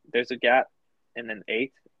 there's a gap, and then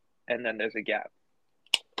 8, and then there's a gap.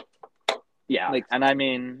 Yeah, and I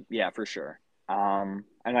mean, yeah, for sure. And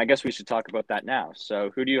I guess we should talk about that now.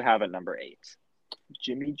 So who do you have at number 8?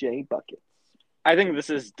 Jimmy J. Buckets. I think this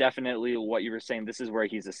is definitely what you were saying. This is where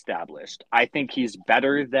he's established. I think he's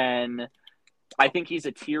better than – I think he's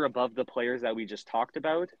a tier above the players that we just talked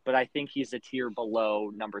about, but I think he's a tier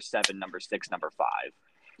below number 7, number 6, number 5.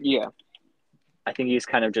 Yeah. I think he's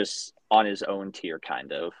kind of just on his own tier,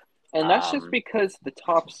 kind of. And that's just because the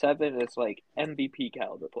top 7 is, MVP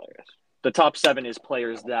caliber players. The top 7 is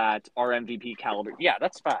players that are MVP caliber. Yeah,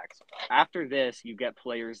 that's facts. After this, you get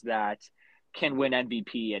players that can win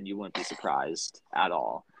MVP, and you wouldn't be surprised at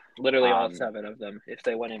all. Literally all 7 of them. If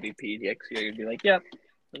they win MVP next year, you'd be like, yeah,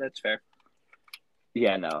 that's fair.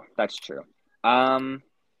 Yeah, no, that's true. I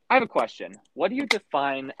have a question. What do you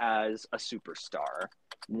define as a superstar?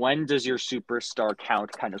 When does your superstar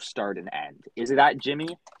count kind of start and end? Is it at Jimmy?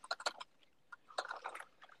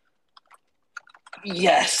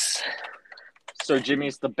 Yes. So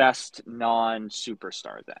Jimmy's the best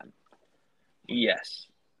non-superstar then? Yes.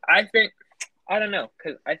 I don't know,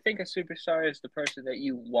 because I think a superstar is the person that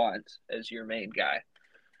you want as your main guy.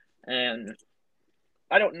 And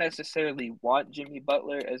I don't necessarily want Jimmy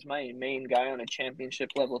Butler as my main guy on a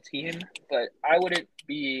championship level team, but I wouldn't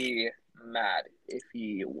be mad if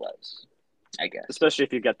he was, I guess. Especially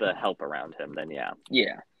if you get the help around him, then yeah.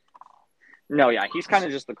 Yeah. No, yeah, he's kind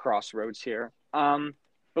of just the crossroads here.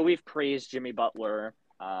 But we've praised Jimmy Butler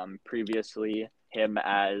previously, him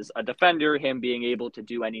as a defender, him being able to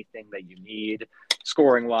do anything that you need,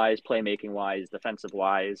 scoring-wise, playmaking-wise,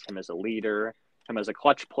 defensive-wise, him as a leader, him as a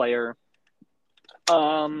clutch player.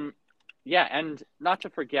 Yeah, and not to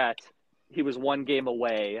forget, he was one game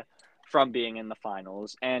away from being in the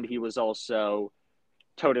finals, and he was also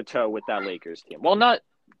toe-to-toe with that Lakers team. Well, not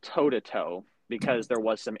toe-to-toe, because there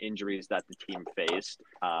was some injuries that the team faced.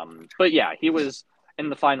 But yeah, he was in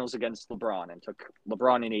the finals against LeBron and took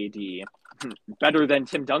LeBron and AD, better than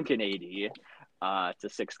Tim Duncan AD, to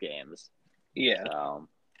 6 games. Yeah. So,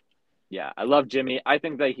 yeah, I love Jimmy. I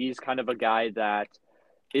think that he's kind of a guy that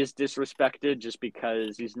is disrespected just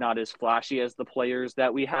because he's not as flashy as the players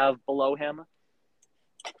that we have below him.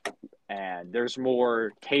 And there's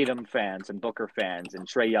more Tatum fans and Booker fans and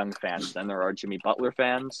Trae Young fans than there are Jimmy Butler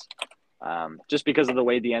fans, just because of the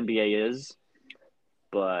way the NBA is.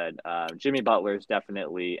 But Jimmy Butler is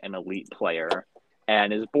definitely an elite player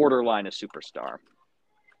and is borderline a superstar.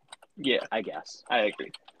 Yeah, I guess. I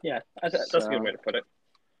agree. Yeah, that's a good way to put it.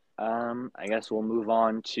 I guess we'll move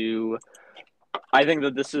on to. I think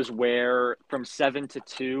that this is where from 7 to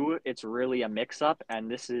 2, it's really a mix-up,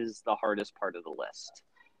 and this is the hardest part of the list.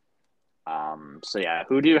 So yeah,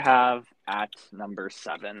 who do you have at number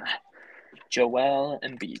 7? Joel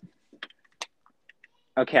Embiid.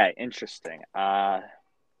 Okay, interesting. Fuck,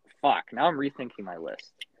 now I'm rethinking my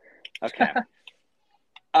list. Okay.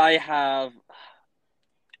 I have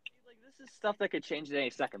this is stuff that could change at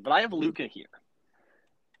any second, but I have Luka here.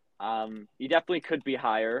 He definitely could be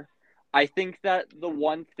higher. I think that the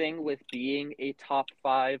one thing with being a top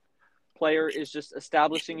 5 player is just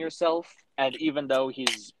establishing yourself, and even though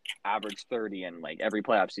he's averaged 30 in like every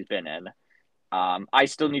playoffs he's been in, I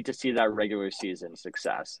still need to see that regular season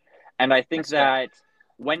success. And I think that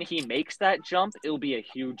when he makes that jump, it'll be a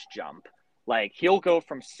huge jump. Like, he'll go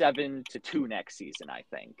from 7 to 2 next season, I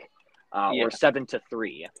think, or 7 to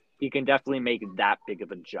 3. He can definitely make that big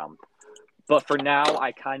of a jump. But for now,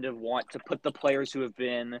 I kind of want to put the players who have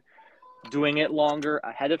been doing it longer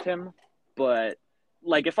ahead of him. But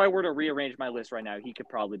like, if I were to rearrange my list right now, he could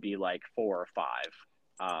probably be like 4 or 5.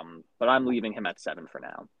 But I'm leaving him at 7 for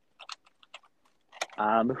now.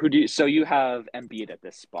 So you have Embiid at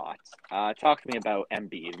this spot. Talk to me about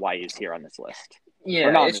Embiid, why he's here on this list.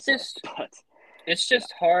 Yeah, it's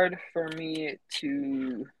just hard for me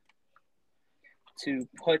to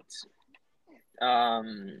put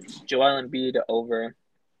Joel Embiid over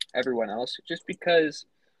everyone else, just because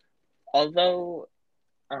although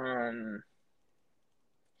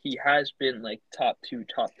he has been like top 2,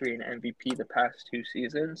 top 3 in MVP the past 2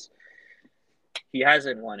 seasons, he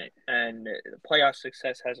hasn't won it, and the playoff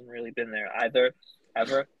success hasn't really been there either,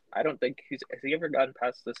 ever. I don't think has he ever gotten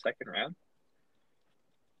past the second round?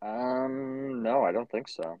 No, I don't think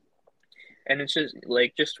so. And it's just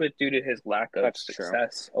due to his lack of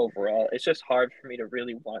success overall, it's just hard for me to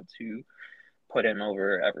really want to put him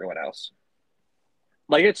over everyone else.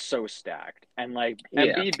 Like, it's so stacked, and like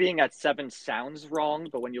Embiid being at 7 sounds wrong,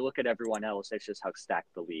 but when you look at everyone else, it's just how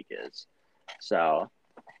stacked the league is. So,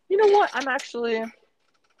 you know what? I'm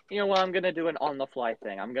gonna do an on-the-fly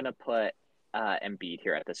thing. I'm gonna put Embiid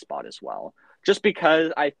here at this spot as well, just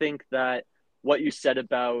because I think that what you said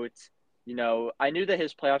about, I knew that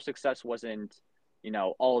his playoff success wasn't,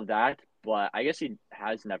 all of that, but I guess he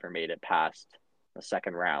has never made it past the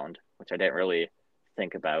second round, which I didn't really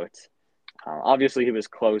think about. Obviously, he was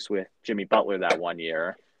close with Jimmy Butler that one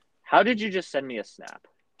year. How did you just send me a snap?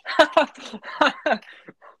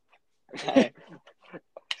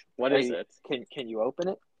 What is it? Can you open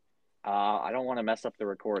it? I don't want to mess up the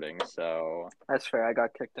recording, so... That's fair. I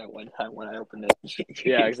got kicked out one time when I opened it.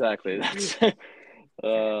 Yeah, exactly.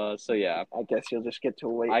 So yeah. I guess you'll just get to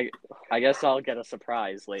wait. I guess I'll get a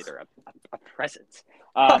surprise later, a present.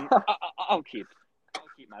 I'll keep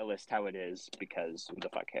my list how it is, because who the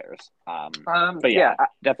fuck cares? But yeah,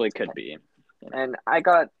 definitely could be. And I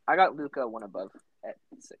got Luka one above at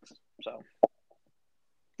 6. So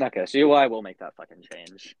okay, so I will make that fucking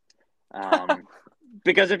change.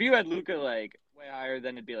 Because if you had Luka like way higher,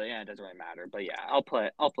 then it'd be like, it doesn't really matter. But yeah, I'll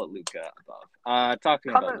put Luka above. Talk to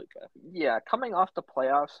me about Luka. Yeah, coming off the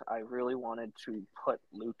playoffs, I really wanted to put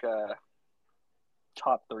Luka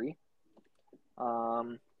top 3.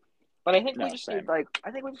 But I think we just need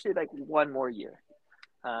one more year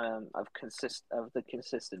of the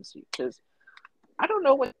consistency, because I don't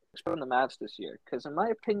know what's from the Mavs this year. Because in my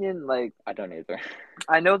opinion, I don't either.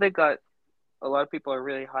 I know they got a lot of people are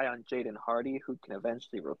really high on Jaden Hardy, who can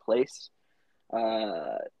eventually replace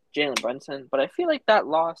Jalen Brunson, but I feel like that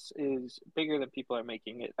loss is bigger than people are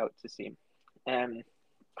making it out to seem. And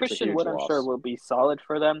Christian Wood, I'm sure, will be solid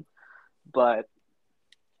for them, but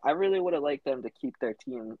I really would have liked them to keep their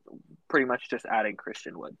team pretty much just adding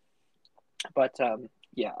Christian Wood. But,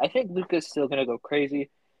 I think Luka's still going to go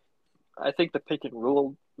crazy. I think the pick and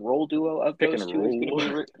roll duo of those two is going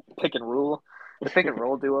to be pick and roll. The pick and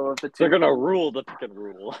roll duo of the two. They're going to rule the pick and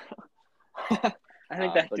roll. I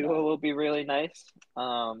think that But duo no. will be really nice.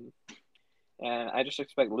 And I just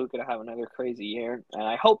expect Luka to have another crazy year. And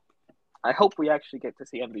I hope we actually get to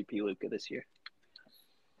see MVP Luka this year.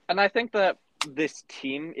 And I think that this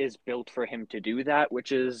team is built for him to do that,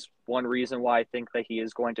 which is one reason why I think that he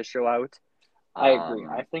is going to show out. I agree.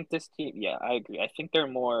 I think this team, I agree. I think they're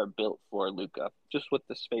more built for Luka, just with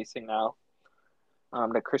the spacing now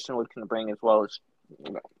that Christian Wood can bring, as well as,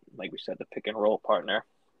 like we said, the pick and roll partner.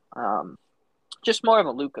 Just more of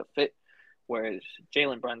a Luka fit, whereas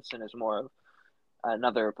Jalen Brunson is more of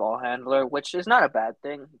another ball handler, which is not a bad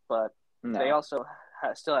thing, but they also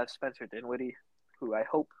still have Spencer Dinwiddie, who I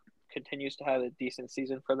hope continues to have a decent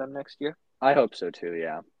season for them next year. I hope so too,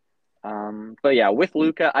 yeah. But yeah, with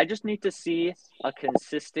Luka, I just need to see a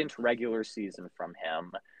consistent regular season from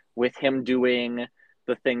him, with him doing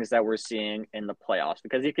the things that we're seeing in the playoffs,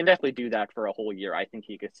 because he can definitely do that for a whole year. I think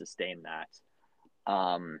he could sustain that.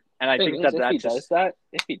 And I think that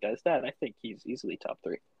if he does that, I think he's easily top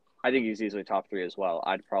 3. I think he's easily top 3 as well.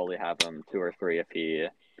 I'd probably have him 2 or 3 if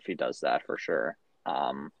he does that for sure.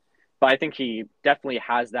 But I think he definitely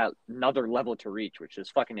has that another level to reach, which is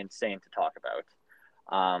fucking insane to talk about.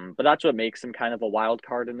 But that's what makes him kind of a wild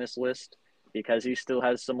card in this list, because he still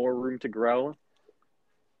has some more room to grow.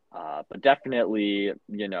 But definitely,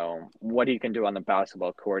 what he can do on the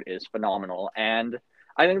basketball court is phenomenal. And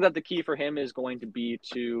I think that the key for him is going to be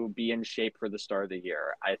in shape for the start of the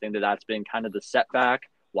year. I think that that's been kind of the setback,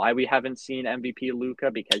 why we haven't seen MVP Luka,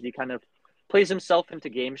 because he kind of plays himself into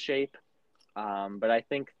game shape. But I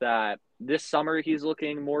think that this summer he's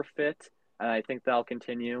looking more fit, and I think that'll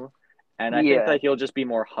continue. And I think that he'll just be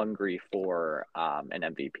more hungry for an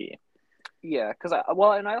MVP. Yeah, because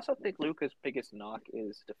and I also think Luka's biggest knock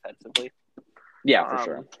is defensively. Yeah, for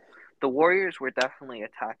sure. The Warriors were definitely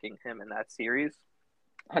attacking him in that series.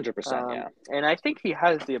 100%, yeah. And I think he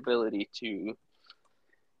has the ability to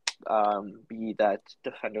be that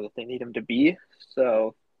defender that they need him to be.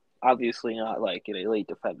 So obviously not like an elite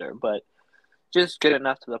defender, but just good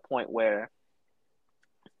enough to the point where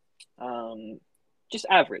just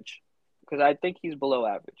average. Because I think he's below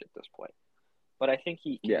average at this point. But I think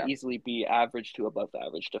he can easily be average to above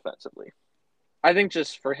average defensively. I think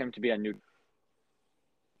just for him to be a new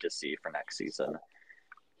to see for next season.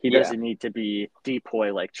 He doesn't need to be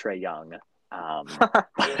Depoy like Trae Young.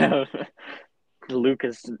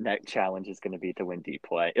 Luka's next challenge is going to be to win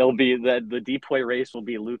Depoy. It'll be the Depoy race will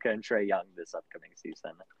be Luka and Trae Young this upcoming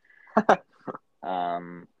season.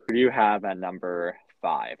 Who do you have at number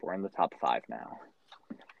 5? We're in the top 5 now.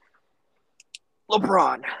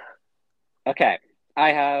 LeBron. Okay,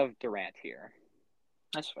 I have Durant here.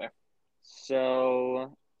 That's fair.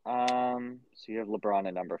 So you have LeBron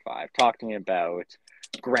at number 5. Talk to me about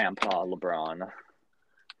Grandpa LeBron.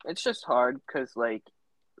 It's just hard because, like,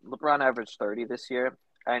 LeBron averaged 30 this year,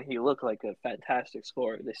 and he looked like a fantastic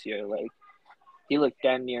scorer this year. Like, he looked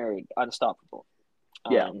damn near unstoppable.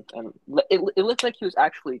 And it looked like he was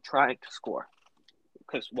actually trying to score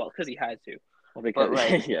because he had to. Well, because, but,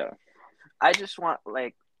 like, I just want,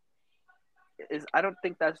 like, I don't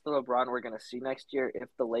think that's the LeBron we're going to see next year if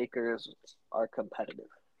the Lakers are competitive.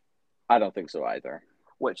 I don't think so either.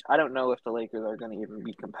 Which I don't know if the Lakers are going to even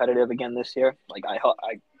be competitive again this year. Like, I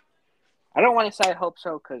don't want to say I hope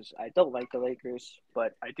so because I don't like the Lakers,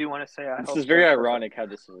 but I do want to say I hope so. This is very ironic how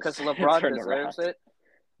this is because LeBron deserves it.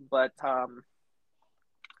 But I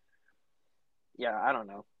don't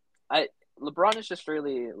know. LeBron is just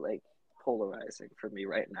really like polarizing for me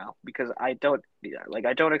right now because I don't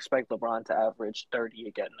expect LeBron to average 30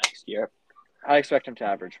 again next year. I expect him to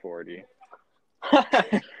average 40.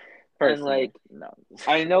 And like, no,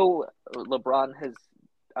 I know LeBron has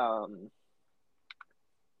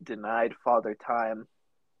denied Father Time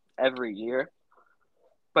every year,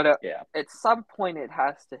 but at some point it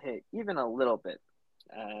has to hit even a little bit.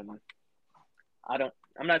 I'm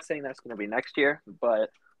not saying that's going to be next year, but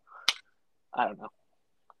I don't know.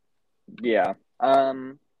 Yeah.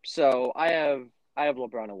 So I have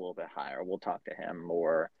LeBron a little bit higher. We'll talk to him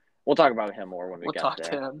more. We'll talk about him more when we get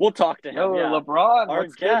there. We'll talk to him. No, LeBron, our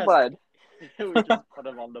what's good, bud? We just put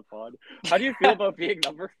him on the pod. How do you feel about being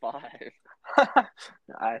number 5?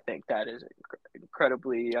 I think that is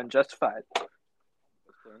incredibly unjustified.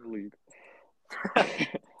 League.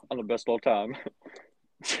 On the best all time.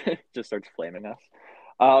 Just starts flaming us.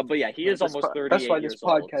 But yeah, he is almost 38 years old. That's why this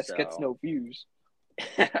podcast gets no views.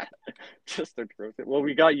 Just starts roasting. Well,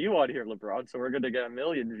 we got you on here, LeBron, so we're going to get 1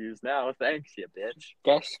 million views now. Thanks, you bitch.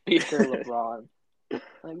 Guest speaker LeBron.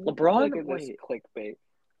 Like, LeBron? Look at this clickbait.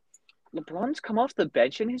 LeBron's come off the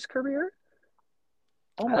bench in his career?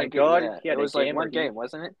 Oh my God. It was like one game,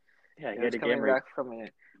 wasn't it? Yeah, he had a game back from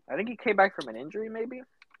I think he came back from an injury, maybe.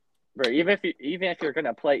 Right, even if you're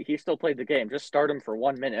gonna play, he still played the game. Just start him for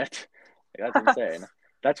 1 minute. That's insane.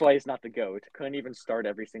 That's why he's not the GOAT. Couldn't even start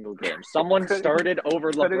every single game. Someone started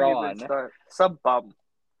over couldn't even LeBron. start. Some bum.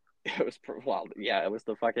 It was yeah, it was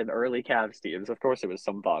the fucking early Cavs teams. Of course, it was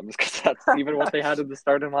some bums because that's even what they had in the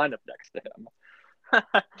starting lineup next to him.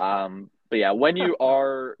 But yeah, when you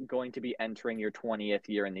are going to be entering your 20th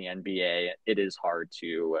year in the NBA, it is hard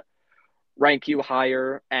to rank you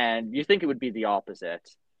higher, and you think it would be the opposite.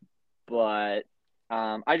 But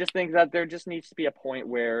I just think that there just needs to be a point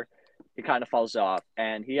where he kind of falls off,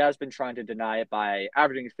 and he has been trying to deny it by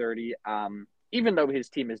averaging 30. Even though his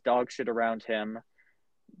team is dog shit around him,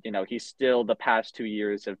 he's still, the past 2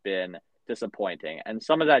 years have been disappointing. And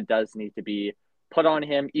some of that does need to be put on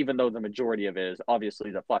him, even though the majority of it is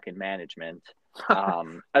obviously the fucking management,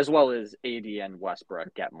 as well as AD and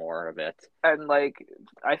Westbrook get more of it. And, I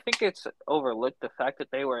think it's overlooked the fact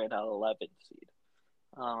that they were in an 11 seed.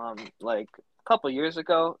 A couple years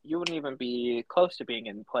ago, you wouldn't even be close to being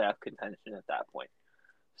in playoff contention at that point.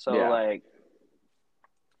 So, yeah.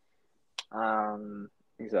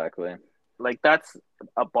 Exactly. That's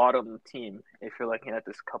a bottom team if you're looking at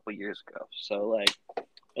this a couple years ago. So,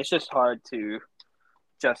 it's just hard to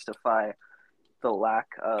justify the lack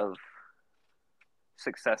of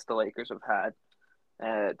success the Lakers have had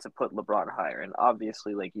to put LeBron higher. And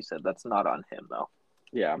obviously, like you said, that's not on him, though.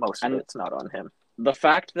 Yeah. Most of it's not on him. The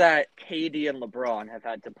fact that KD and LeBron have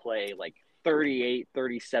had to play 38,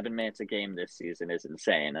 37 minutes a game this season is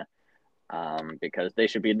insane. Because they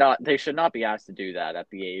should not be asked to do that at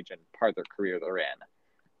the age and part of their career they're in.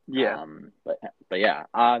 Yeah. But yeah.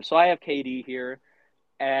 So I have KD here,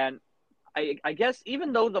 and I guess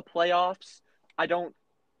even though the playoffs, I don't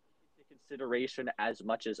take into consideration as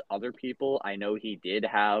much as other people. I know he did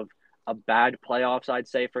have a bad playoffs, I'd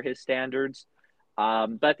say, for his standards.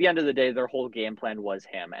 But at the end of the day, their whole game plan was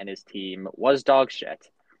him, and his team was dog shit.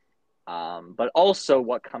 But also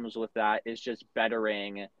what comes with that is just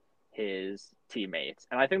bettering his teammates.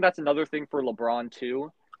 And I think that's another thing for LeBron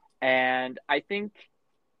too. And I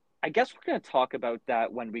guess we're going to talk about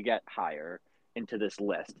that when we get higher into this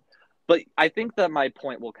list. But I think that my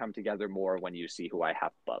point will come together more when you see who I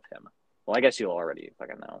have above him. Well, I guess you'll already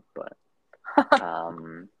fucking know, but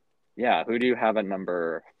yeah, who do you have at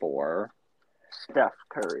number 4? Steph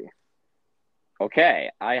Curry. Okay,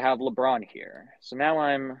 I have LeBron here. So now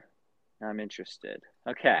I'm interested.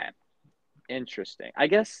 Okay. Interesting. I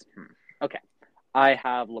guess. Okay. I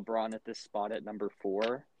have LeBron at this spot at number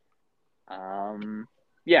 4.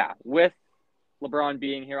 Yeah, with LeBron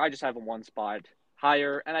being here, I just have him one spot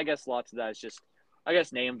higher, and I guess lots of that is just,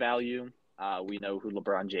 name value. We know who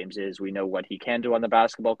LeBron James is. We know what he can do on the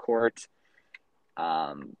basketball court.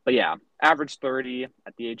 But yeah, average 30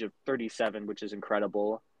 at the age of 37, which is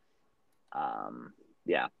incredible.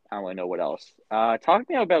 Yeah, I don't really know what else. Talk to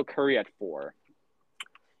me about Curry at 4.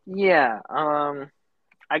 Yeah,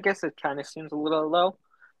 I guess it kind of seems a little low,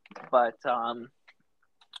 but the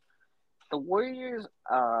Warriors,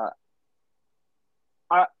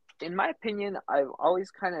 in my opinion, I've always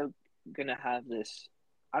kind of gonna have this.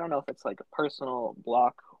 I don't know if it's a personal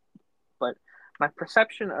block, but my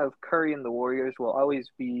perception of Curry and the Warriors will always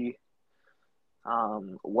be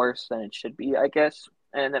worse than it should be, I guess,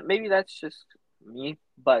 and maybe that's just me,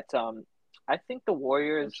 but I think the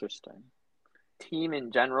Warriors team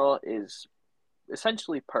in general is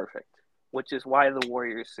essentially perfect, which is why the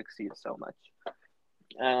Warriors succeed so much.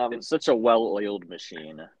 It's such a well-oiled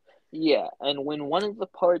machine. Yeah, and when one of the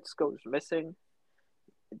parts goes missing,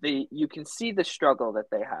 you can see the struggle that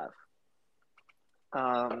they have.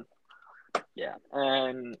 Yeah,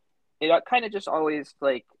 and it kind of just always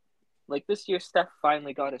like this year, Steph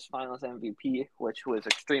finally got his Finals MVP, which was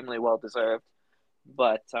extremely well deserved.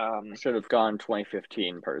 But should have gone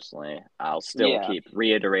 2015 personally. I'll still keep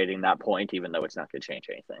reiterating that point, even though it's not going to change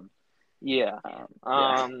anything. Yeah.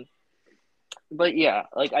 But yeah,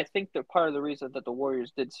 I think that part of the reason that the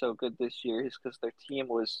Warriors did so good this year is because their team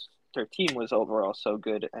was overall so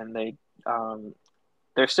good, and they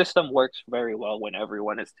their system works very well when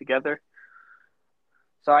everyone is together.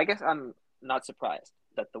 So I guess I'm not surprised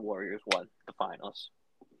that the Warriors won the finals.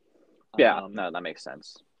 Yeah, no, that makes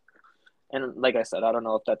sense. And like I said, I don't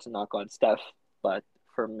know if that's a knock on Steph, but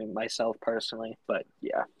for me, myself personally, but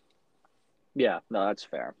yeah. Yeah, no, that's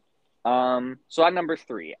fair. So at number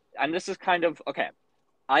 3, and this is kind of, okay,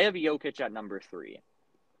 I have Jokic at number 3.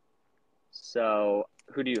 So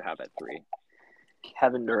who do you have at 3?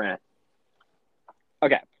 Kevin Durant.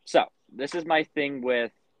 Okay, so this is my thing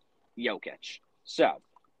with Jokic. So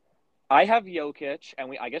I have Jokic,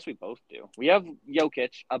 and I guess we both do. We have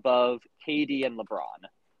Jokic above KD and LeBron.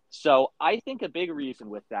 So I think a big reason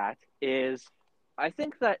with that is I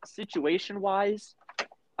think that situation-wise,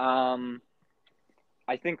 um,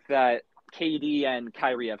 I think that KD and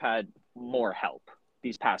Kyrie have had more help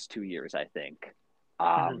these past 2 years, I think.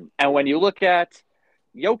 Mm-hmm. And when you look at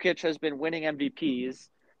Jokic has been winning MVPs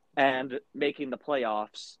and making the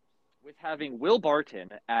playoffs with having Will Barton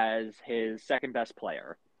as his second best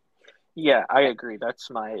player. Yeah, I agree. That's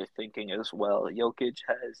my thinking as well. Jokic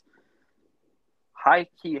has high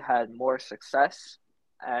key had more success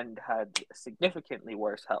and had significantly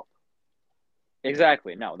worse help.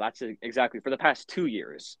 Exactly. No, that's exactly for the past 2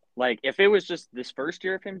 years. Like, if it was just this first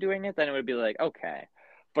year of him doing it, then it would be like, okay.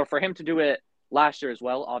 But for him to do it last year as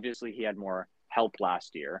well, obviously he had more help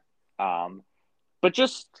last year. But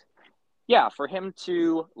just, yeah, for him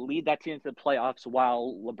to lead that team to the playoffs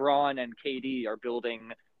while LeBron and KD are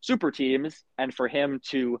building super teams, and for him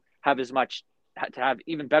to have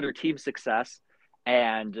even better team success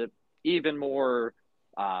and even more,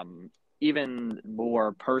 even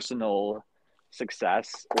more personal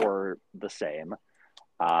success or the same,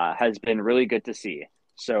 has been really good to see.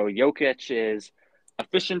 So Jokic's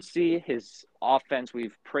efficiency, his offense,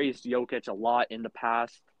 we've praised Jokic a lot in the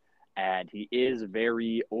past, and he is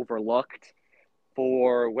very overlooked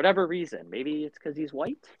for whatever reason. Maybe it's because he's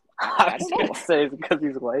white. I I was don't gonna know. say it's because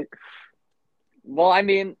he's white. Well, I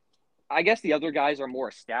mean, I guess the other guys are more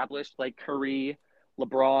established, like Curry,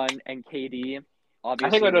 LeBron, and KD. I think I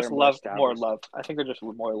Obviously, they're just more love more established. love. I think they're just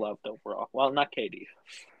more loved overall. Well, not KD.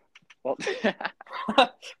 Well,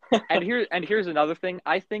 here's another thing.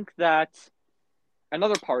 I think that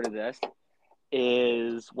another part of this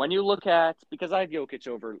is when you look at, because I have Jokic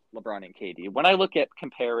over LeBron and KD. When I look at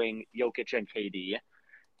comparing Jokic and KD,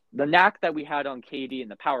 the knack that we had on KD in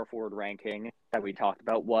the power forward ranking that we talked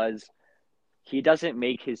about was he doesn't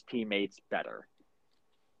make his teammates better.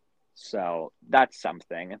 So that's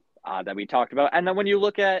something that we talked about. And then when you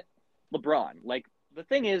look at LeBron, like the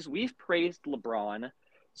thing is, we've praised LeBron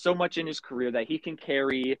so much in his career that he can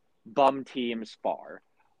carry bum teams far.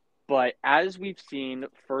 But as we've seen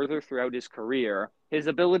further throughout his career, his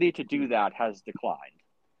ability to do that has declined.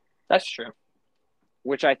 That's true.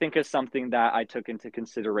 Which I think is something that I took into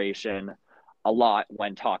consideration a lot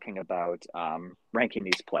when talking about ranking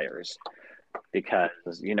these players. Because,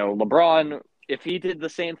 LeBron, if he did the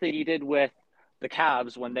same thing he did with the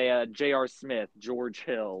Cavs when they had J.R. Smith, George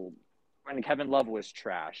Hill, when Kevin Love was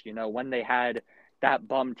trash, when they had that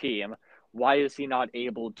bum team, why is he not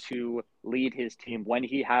able to lead his team when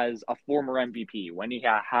he has a former MVP, when he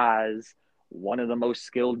has one of the most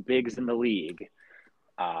skilled bigs in the league?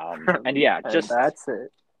 And yeah, And that's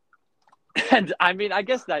it. And I mean, I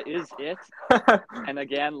guess that is it. And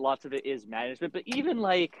again, lots of it is management, but even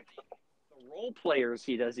like the role players,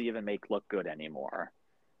 he doesn't even make look good anymore.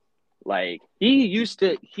 Like he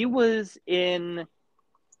was in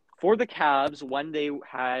for the Cavs when they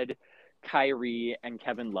had Kyrie and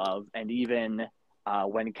Kevin Love, and even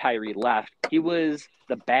when Kyrie left, he was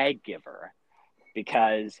the bag giver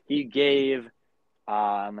because he gave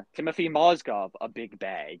Timothy Mozgov a big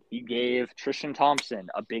bag. He gave Tristan Thompson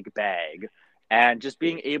a big bag. And just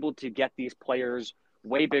being able to get these players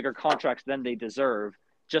way bigger contracts than they deserve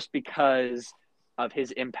just because of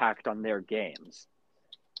his impact on their games.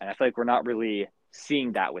 And I feel like we're not really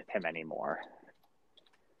seeing that with him anymore.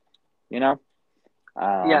 Yeah,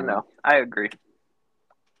 no, I agree.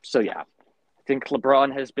 So, yeah, I think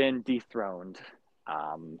LeBron has been dethroned.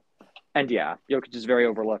 And yeah, Jokic is very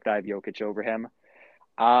overlooked. I have Jokic over him.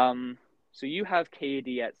 So you have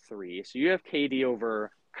KD at 3. So you have KD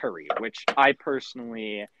over Curry, which I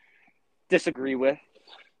personally disagree with.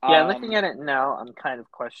 Yeah, looking at it now, I'm kind of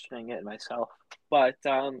questioning it myself. But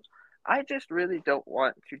I just really don't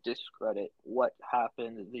want to discredit what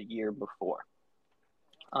happened the year before.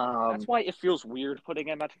 That's why it feels weird putting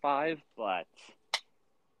him at 5, but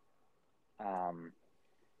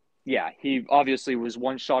yeah, he obviously was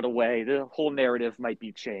one shot away. The whole narrative might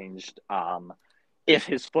be changed if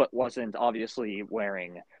his foot wasn't obviously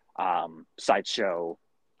wearing Sideshow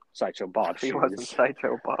Bob shoes. He wasn't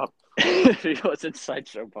Sideshow Bob. He wasn't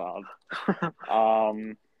Sideshow Bob.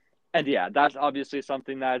 And yeah, that's obviously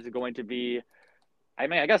something that is going to be, I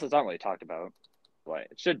mean, I guess it's not really talked about, but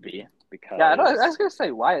it should be because. Yeah, I was going to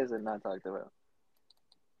say, why is it not talked about?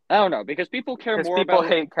 I don't know, because people care more about. Because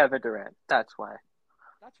people hate Kevin Durant. That's why.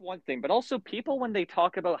 That's one thing, but also people, when they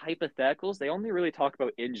talk about hypotheticals, they only really talk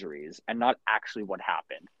about injuries and not actually what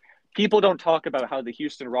happened. People don't talk about how the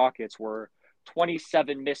Houston Rockets were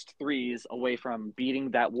 27 missed threes away from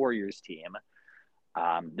beating that Warriors team.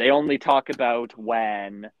 They only talk about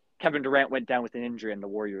when Kevin Durant went down with an injury and the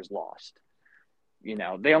Warriors lost.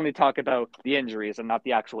 they only talk about the injuries and not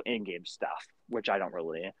the actual in-game stuff, which I don't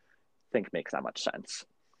really think makes that much sense.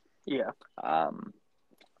 Yeah.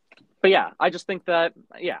 But yeah, I just think that,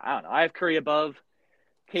 I don't know. I have Curry above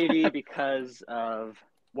KD because of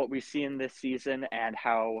what we see in this season and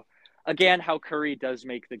how Curry does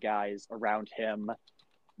make the guys around him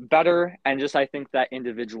better. And just, I think that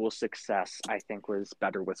individual success, I think, was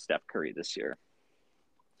better with Steph Curry this year.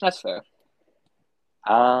 That's fair.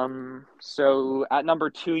 So at number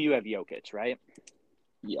 2, you have Jokic, right?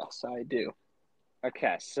 Yes, I do.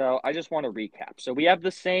 Okay, so I just want to recap. So we have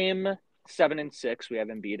the same 7 and 6. We have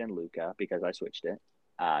Embiid and Luka because I switched it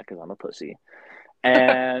because I'm a pussy.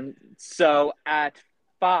 And so at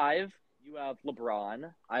 5, you have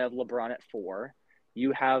LeBron. I have LeBron at 4.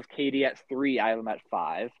 You have KD at 3. I have him at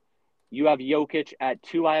 5. You have Jokic at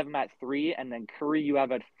 2. I have him at 3. And then Curry you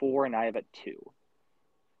have at 4 and I have at 2.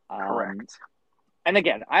 Correct. And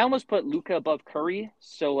again, I almost put Luka above Curry.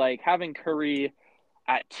 So like having Curry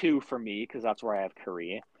at 2 for me, because that's where I have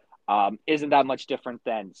Curry, isn't that much different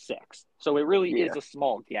than 6. So it really is a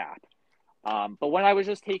small gap. But when I was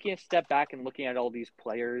just taking a step back and looking at all these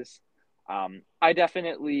players, I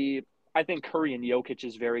think Curry and Jokic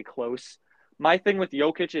is very close. My thing with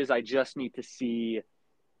Jokic is I just need to see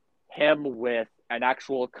him with an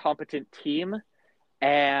actual competent team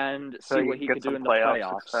and see what he could do in the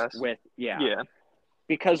playoffs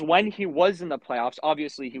Because when he was in the playoffs,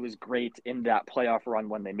 obviously he was great in that playoff run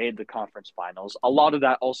when they made the conference finals. A lot of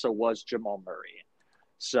that also was Jamal Murray.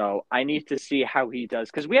 So I need to see how he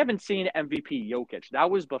does because we haven't seen MVP Jokic.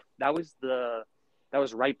 That was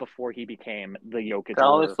right before he became the Jokic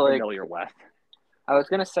we're familiar with. I was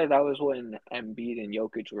gonna say that was when Embiid and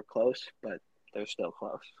Jokic were close, but they're still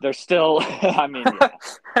close. They're still. I mean,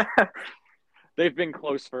 they've been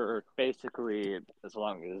close for basically as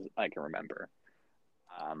long as I can remember.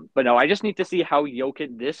 But no, I just need to see how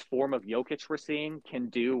this form of Jokic we're seeing, can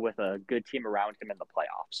do with a good team around him in the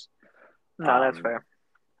playoffs. No, that's fair.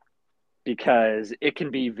 Because it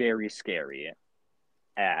can be very scary.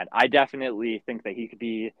 And I definitely think that he could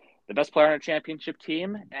be the best player on a championship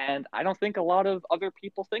team. And I don't think a lot of other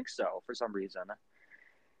people think so for some reason.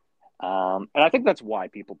 And I think that's why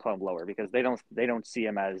people put him lower, because they don't see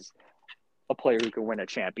him as a player who can win a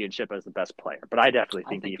championship as the best player. But I definitely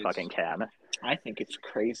think he fucking can. I think it's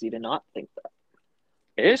crazy to not think that.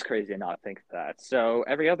 It is crazy to not think that. So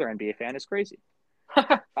every other NBA fan is crazy.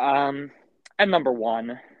 And number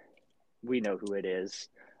 1, we know who it is.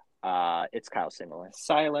 It's Kyle Singleton.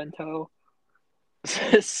 Silento.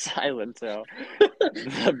 Silento.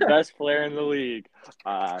 The best player in the league.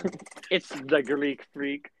 It's the Greek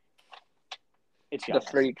freak. It's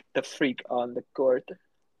Giannis. The freak on the court.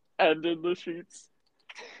 And in the sheets.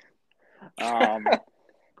 But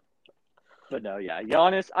no,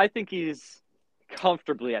 Giannis, I think he's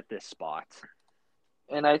comfortably at this spot.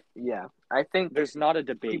 And I think there's not a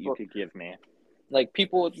debate you could give me. Like,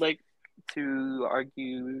 people would like to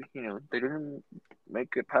argue, they didn't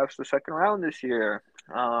make it past the second round this year.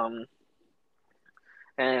 And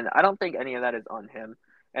I don't think any of that is on him.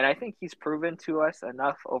 And I think he's proven to us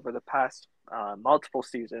enough over the past multiple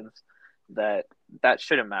seasons that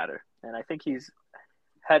shouldn't matter. And I think he's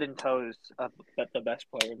head and toes up at the best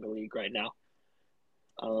player in the league right now.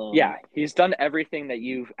 He's done everything that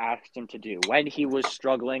you've asked him to do when he was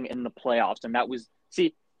struggling in the playoffs. And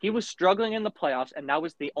he was struggling in the playoffs, and that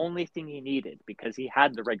was the only thing he needed because he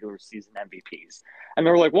had the regular season MVPs. And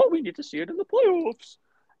they were like, well, we need to see it in the playoffs.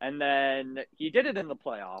 And then he did it in the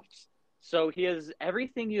playoffs. So he has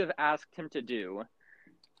everything you have asked him to do,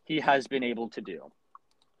 he has been able to do.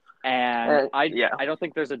 And I don't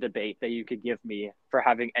think there's a debate that you could give me for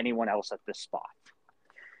having anyone else at this spot.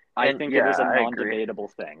 I think it is a non-debatable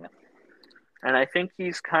thing. And I think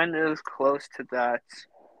he's kind of close to that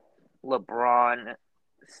LeBron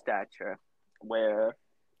stature where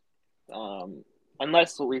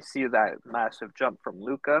unless we see that massive jump from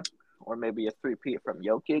Luka or maybe a three-peat from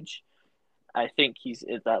Jokic, I think he's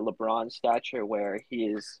at that LeBron stature where he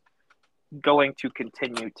is going to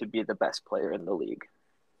continue to be the best player in the league.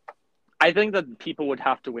 I think that people would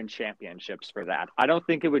have to win championships for that. I don't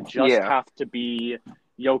think it would just have to be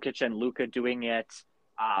Jokic and Luka doing it.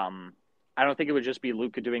 I don't think it would just be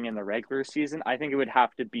Luka doing it in the regular season. I think it would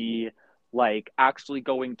have to be like actually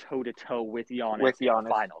going toe-to-toe with Giannis in the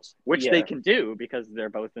finals, which they can do because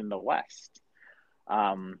they're both in the West.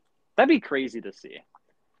 That'd be crazy to see.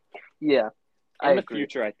 Yeah. In the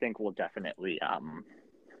future, I think we'll definitely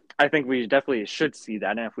I think we definitely should see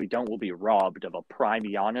that, and if we don't, we'll be robbed of a prime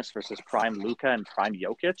Giannis versus prime Luka and prime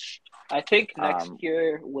Jokic. I think next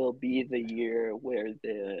year will be the year where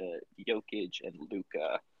the Jokic and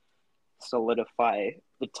Luka solidify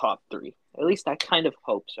the top three. At least I kind of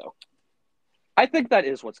hope so. I think that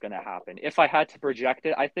is what's going to happen. If I had to project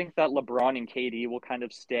it, I think that LeBron and KD will kind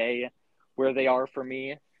of stay where they are for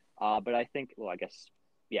me. But I think, well, I guess,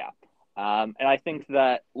 yeah. And I think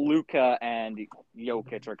that Luka and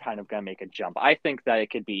Jokic are kind of going to make a jump. I think that it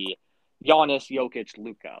could be Giannis, Jokic,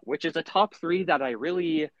 Luka, which is a top three that I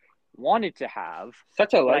really wanted to have.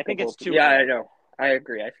 Such a likable. I think it's too early. I know. I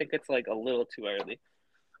agree. I think it's like a little too early.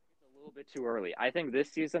 It's a little bit too early. I think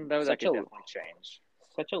this season, though, that could definitely change.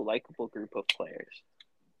 Such a likable group of players.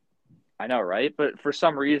 I know, right? But for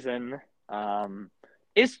some reason,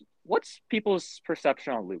 what's people's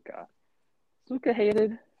perception on Luka? Is Luka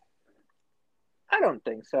hated? I don't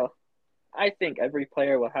think so. I think every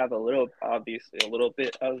player will have obviously a little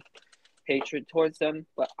bit of hatred towards them,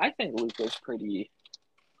 but I think Luka's pretty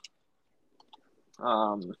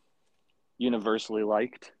universally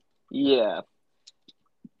liked. Yeah.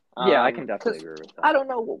 Yeah, I can definitely agree with that. I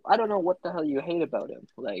don't know what the hell you hate about him.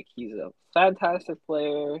 Like, he's a fantastic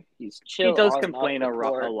player. He's chill. He does complain a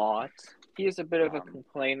lot. He is a bit of a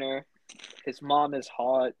complainer. His mom is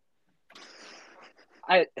hot.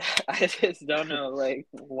 I just don't know, like,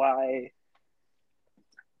 why.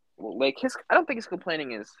 Like, I don't think his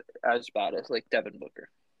complaining is as bad as, like, Devin Booker.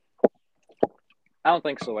 I don't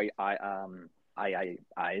think so. I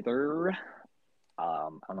either. I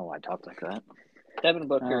don't know why I talked like that. Devin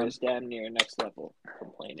Booker is damn near next level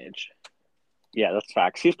complainage. Yeah, that's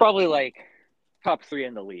facts. He's probably like top 3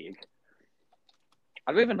 in the league.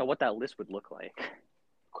 I don't even know what that list would look like.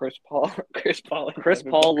 Chris Paul,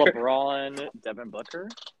 LeBron, Devin Booker.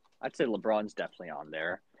 I'd say LeBron's definitely on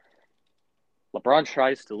there. LeBron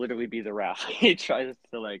tries to literally be the ref. He tries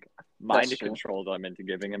to like mind control them into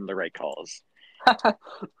giving him the right calls.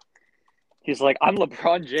 He's like, I'm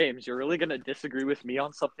LeBron James. You're really gonna disagree with me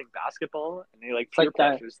on something basketball? And he like peer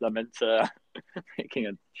pressures them into making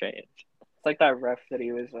a change. It's like that ref that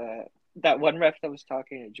he was that one ref that was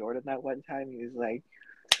talking to Jordan that one time. He was like,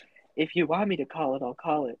 if you want me to call it, I'll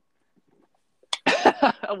call it.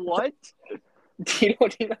 What? Do you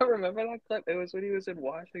not remember that clip? It was when he was in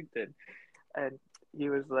Washington. And he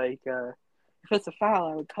was like, if it's a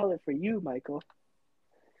foul, I would call it for you, Michael.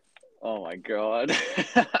 Oh my God.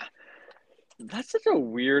 That's such a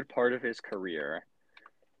weird part of his career.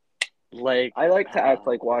 Like, I like to act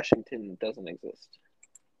like Washington doesn't exist.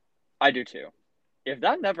 I do too. If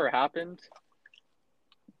that never happened,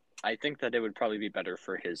 I think that it would probably be better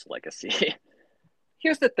for his legacy.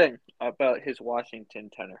 Here's the thing about his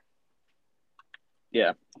Washington tenure.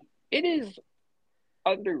 Yeah. It is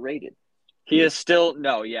underrated. He is still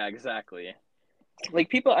exactly. Like,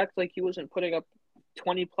 people act like he wasn't putting up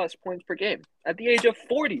 20 plus points per game at the age of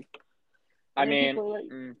 40.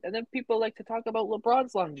 And then people like to talk about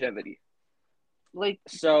LeBron's longevity. Like,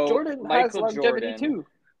 so Jordan has longevity too.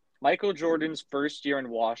 Michael Jordan's first year in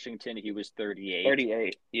Washington, he was 38.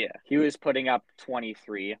 38, yeah. He was putting up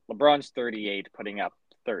 23. LeBron's 38, putting up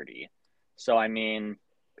 30. So, I mean,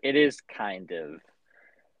 it is kind of,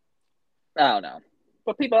 I don't know.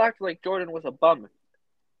 But people act like Jordan was a bum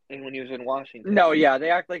when he was in Washington. No, yeah,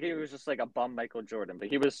 they act like he was just like a bum Michael Jordan, but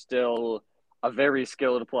he was still a very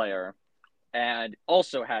skilled player and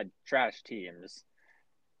also had trash teams.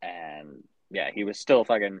 And yeah, he was still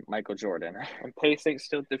fucking Michael Jordan. And pacing's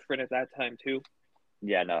still different at that time too.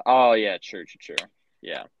 Yeah, no. Oh yeah, true.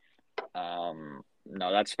 Yeah.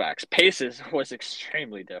 No, that's facts. Paces was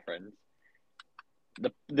extremely different.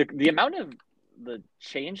 The amount of the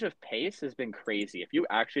change of pace has been crazy. If you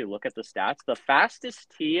actually look at the stats, the fastest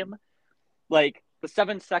team, like the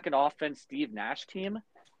 7-second offense Steve Nash team,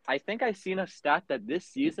 I think I've seen a stat that this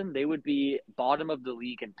season they would be bottom of the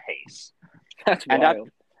league in pace. That's wild.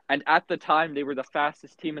 And at the time, they were the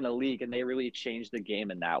fastest team in the league, and they really changed the game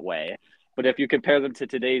in that way. But if you compare them to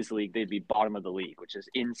today's league, they'd be bottom of the league, which is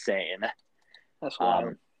insane. That's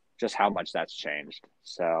wild. Just how much that's changed.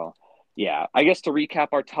 So, yeah, I guess to recap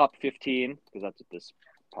our top 15, because that's what this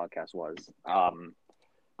podcast was.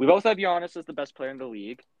 We both have Giannis as the best player in the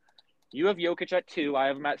league. You have Jokic at 2. I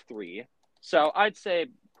have him at 3. So I'd say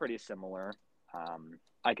pretty similar.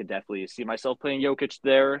 I could definitely see myself playing Jokic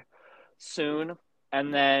there soon.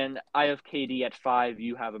 And then I have KD at 5.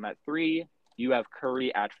 You have him at 3. You have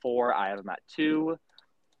Curry at 4. I have him at 2.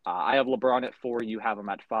 I have LeBron at 4. You have him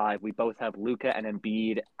at 5. We both have Luka and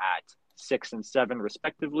Embiid at 6 and 7,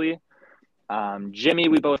 respectively. Jimmy,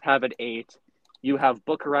 we both have at 8. You have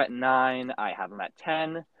Booker at 9. I have him at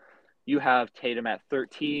 10. You have Tatum at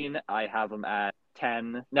 13. I have him at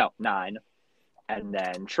 9. And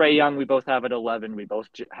then Trae Young, we both have at 11. We both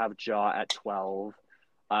have Ja at 12.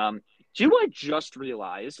 I just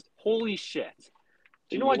realized, holy shit,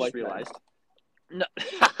 Do you know what I just realized? No.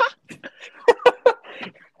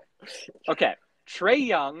 Okay. Trae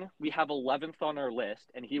Young, we have 11th on our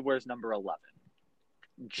list, and he wears number 11.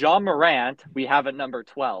 John Morant, we have at number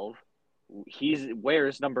 12. He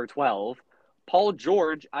wears number 12. Paul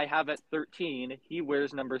George, I have at 13. He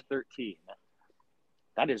wears number 13.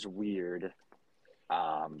 That is weird.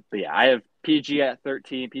 But yeah, I have PG at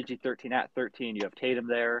 13, PG 13 at 13. You have Tatum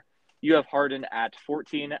there. You have Harden at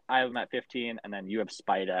 14. I have him at 15. And then you have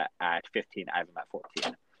Spida at 15. I have him at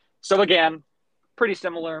 14. So again, pretty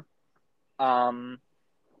similar.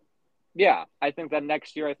 Yeah, I think that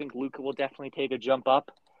next year, I think Luka will definitely take a jump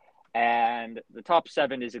up. And the top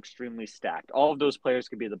 7 is extremely stacked. All of those players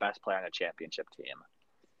could be the best player on a championship team.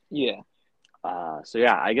 Yeah. So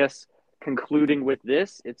yeah, I guess concluding with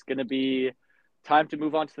this, it's going to be time to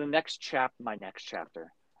move on to the next my next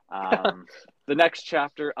chapter. The next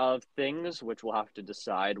chapter of things, which we'll have to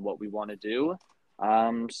decide what we want to do.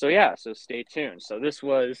 So stay tuned. So this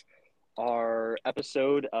was our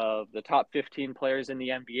episode of the top 15 players in the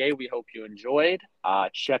NBA. We hope you enjoyed.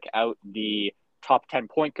 Check out the top 10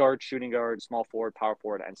 point guard, shooting guard, small forward, power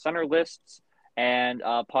forward, and center lists and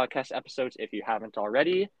podcast episodes if you haven't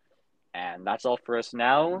already. And that's all for us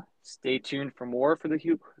now. Stay tuned for more for the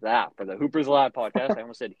Hoopers Lab podcast. I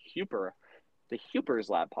almost said Hooper. The Hoopers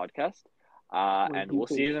Lab podcast. And we'll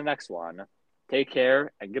see you in the next one. Take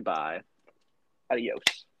care and goodbye.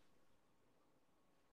 Adios.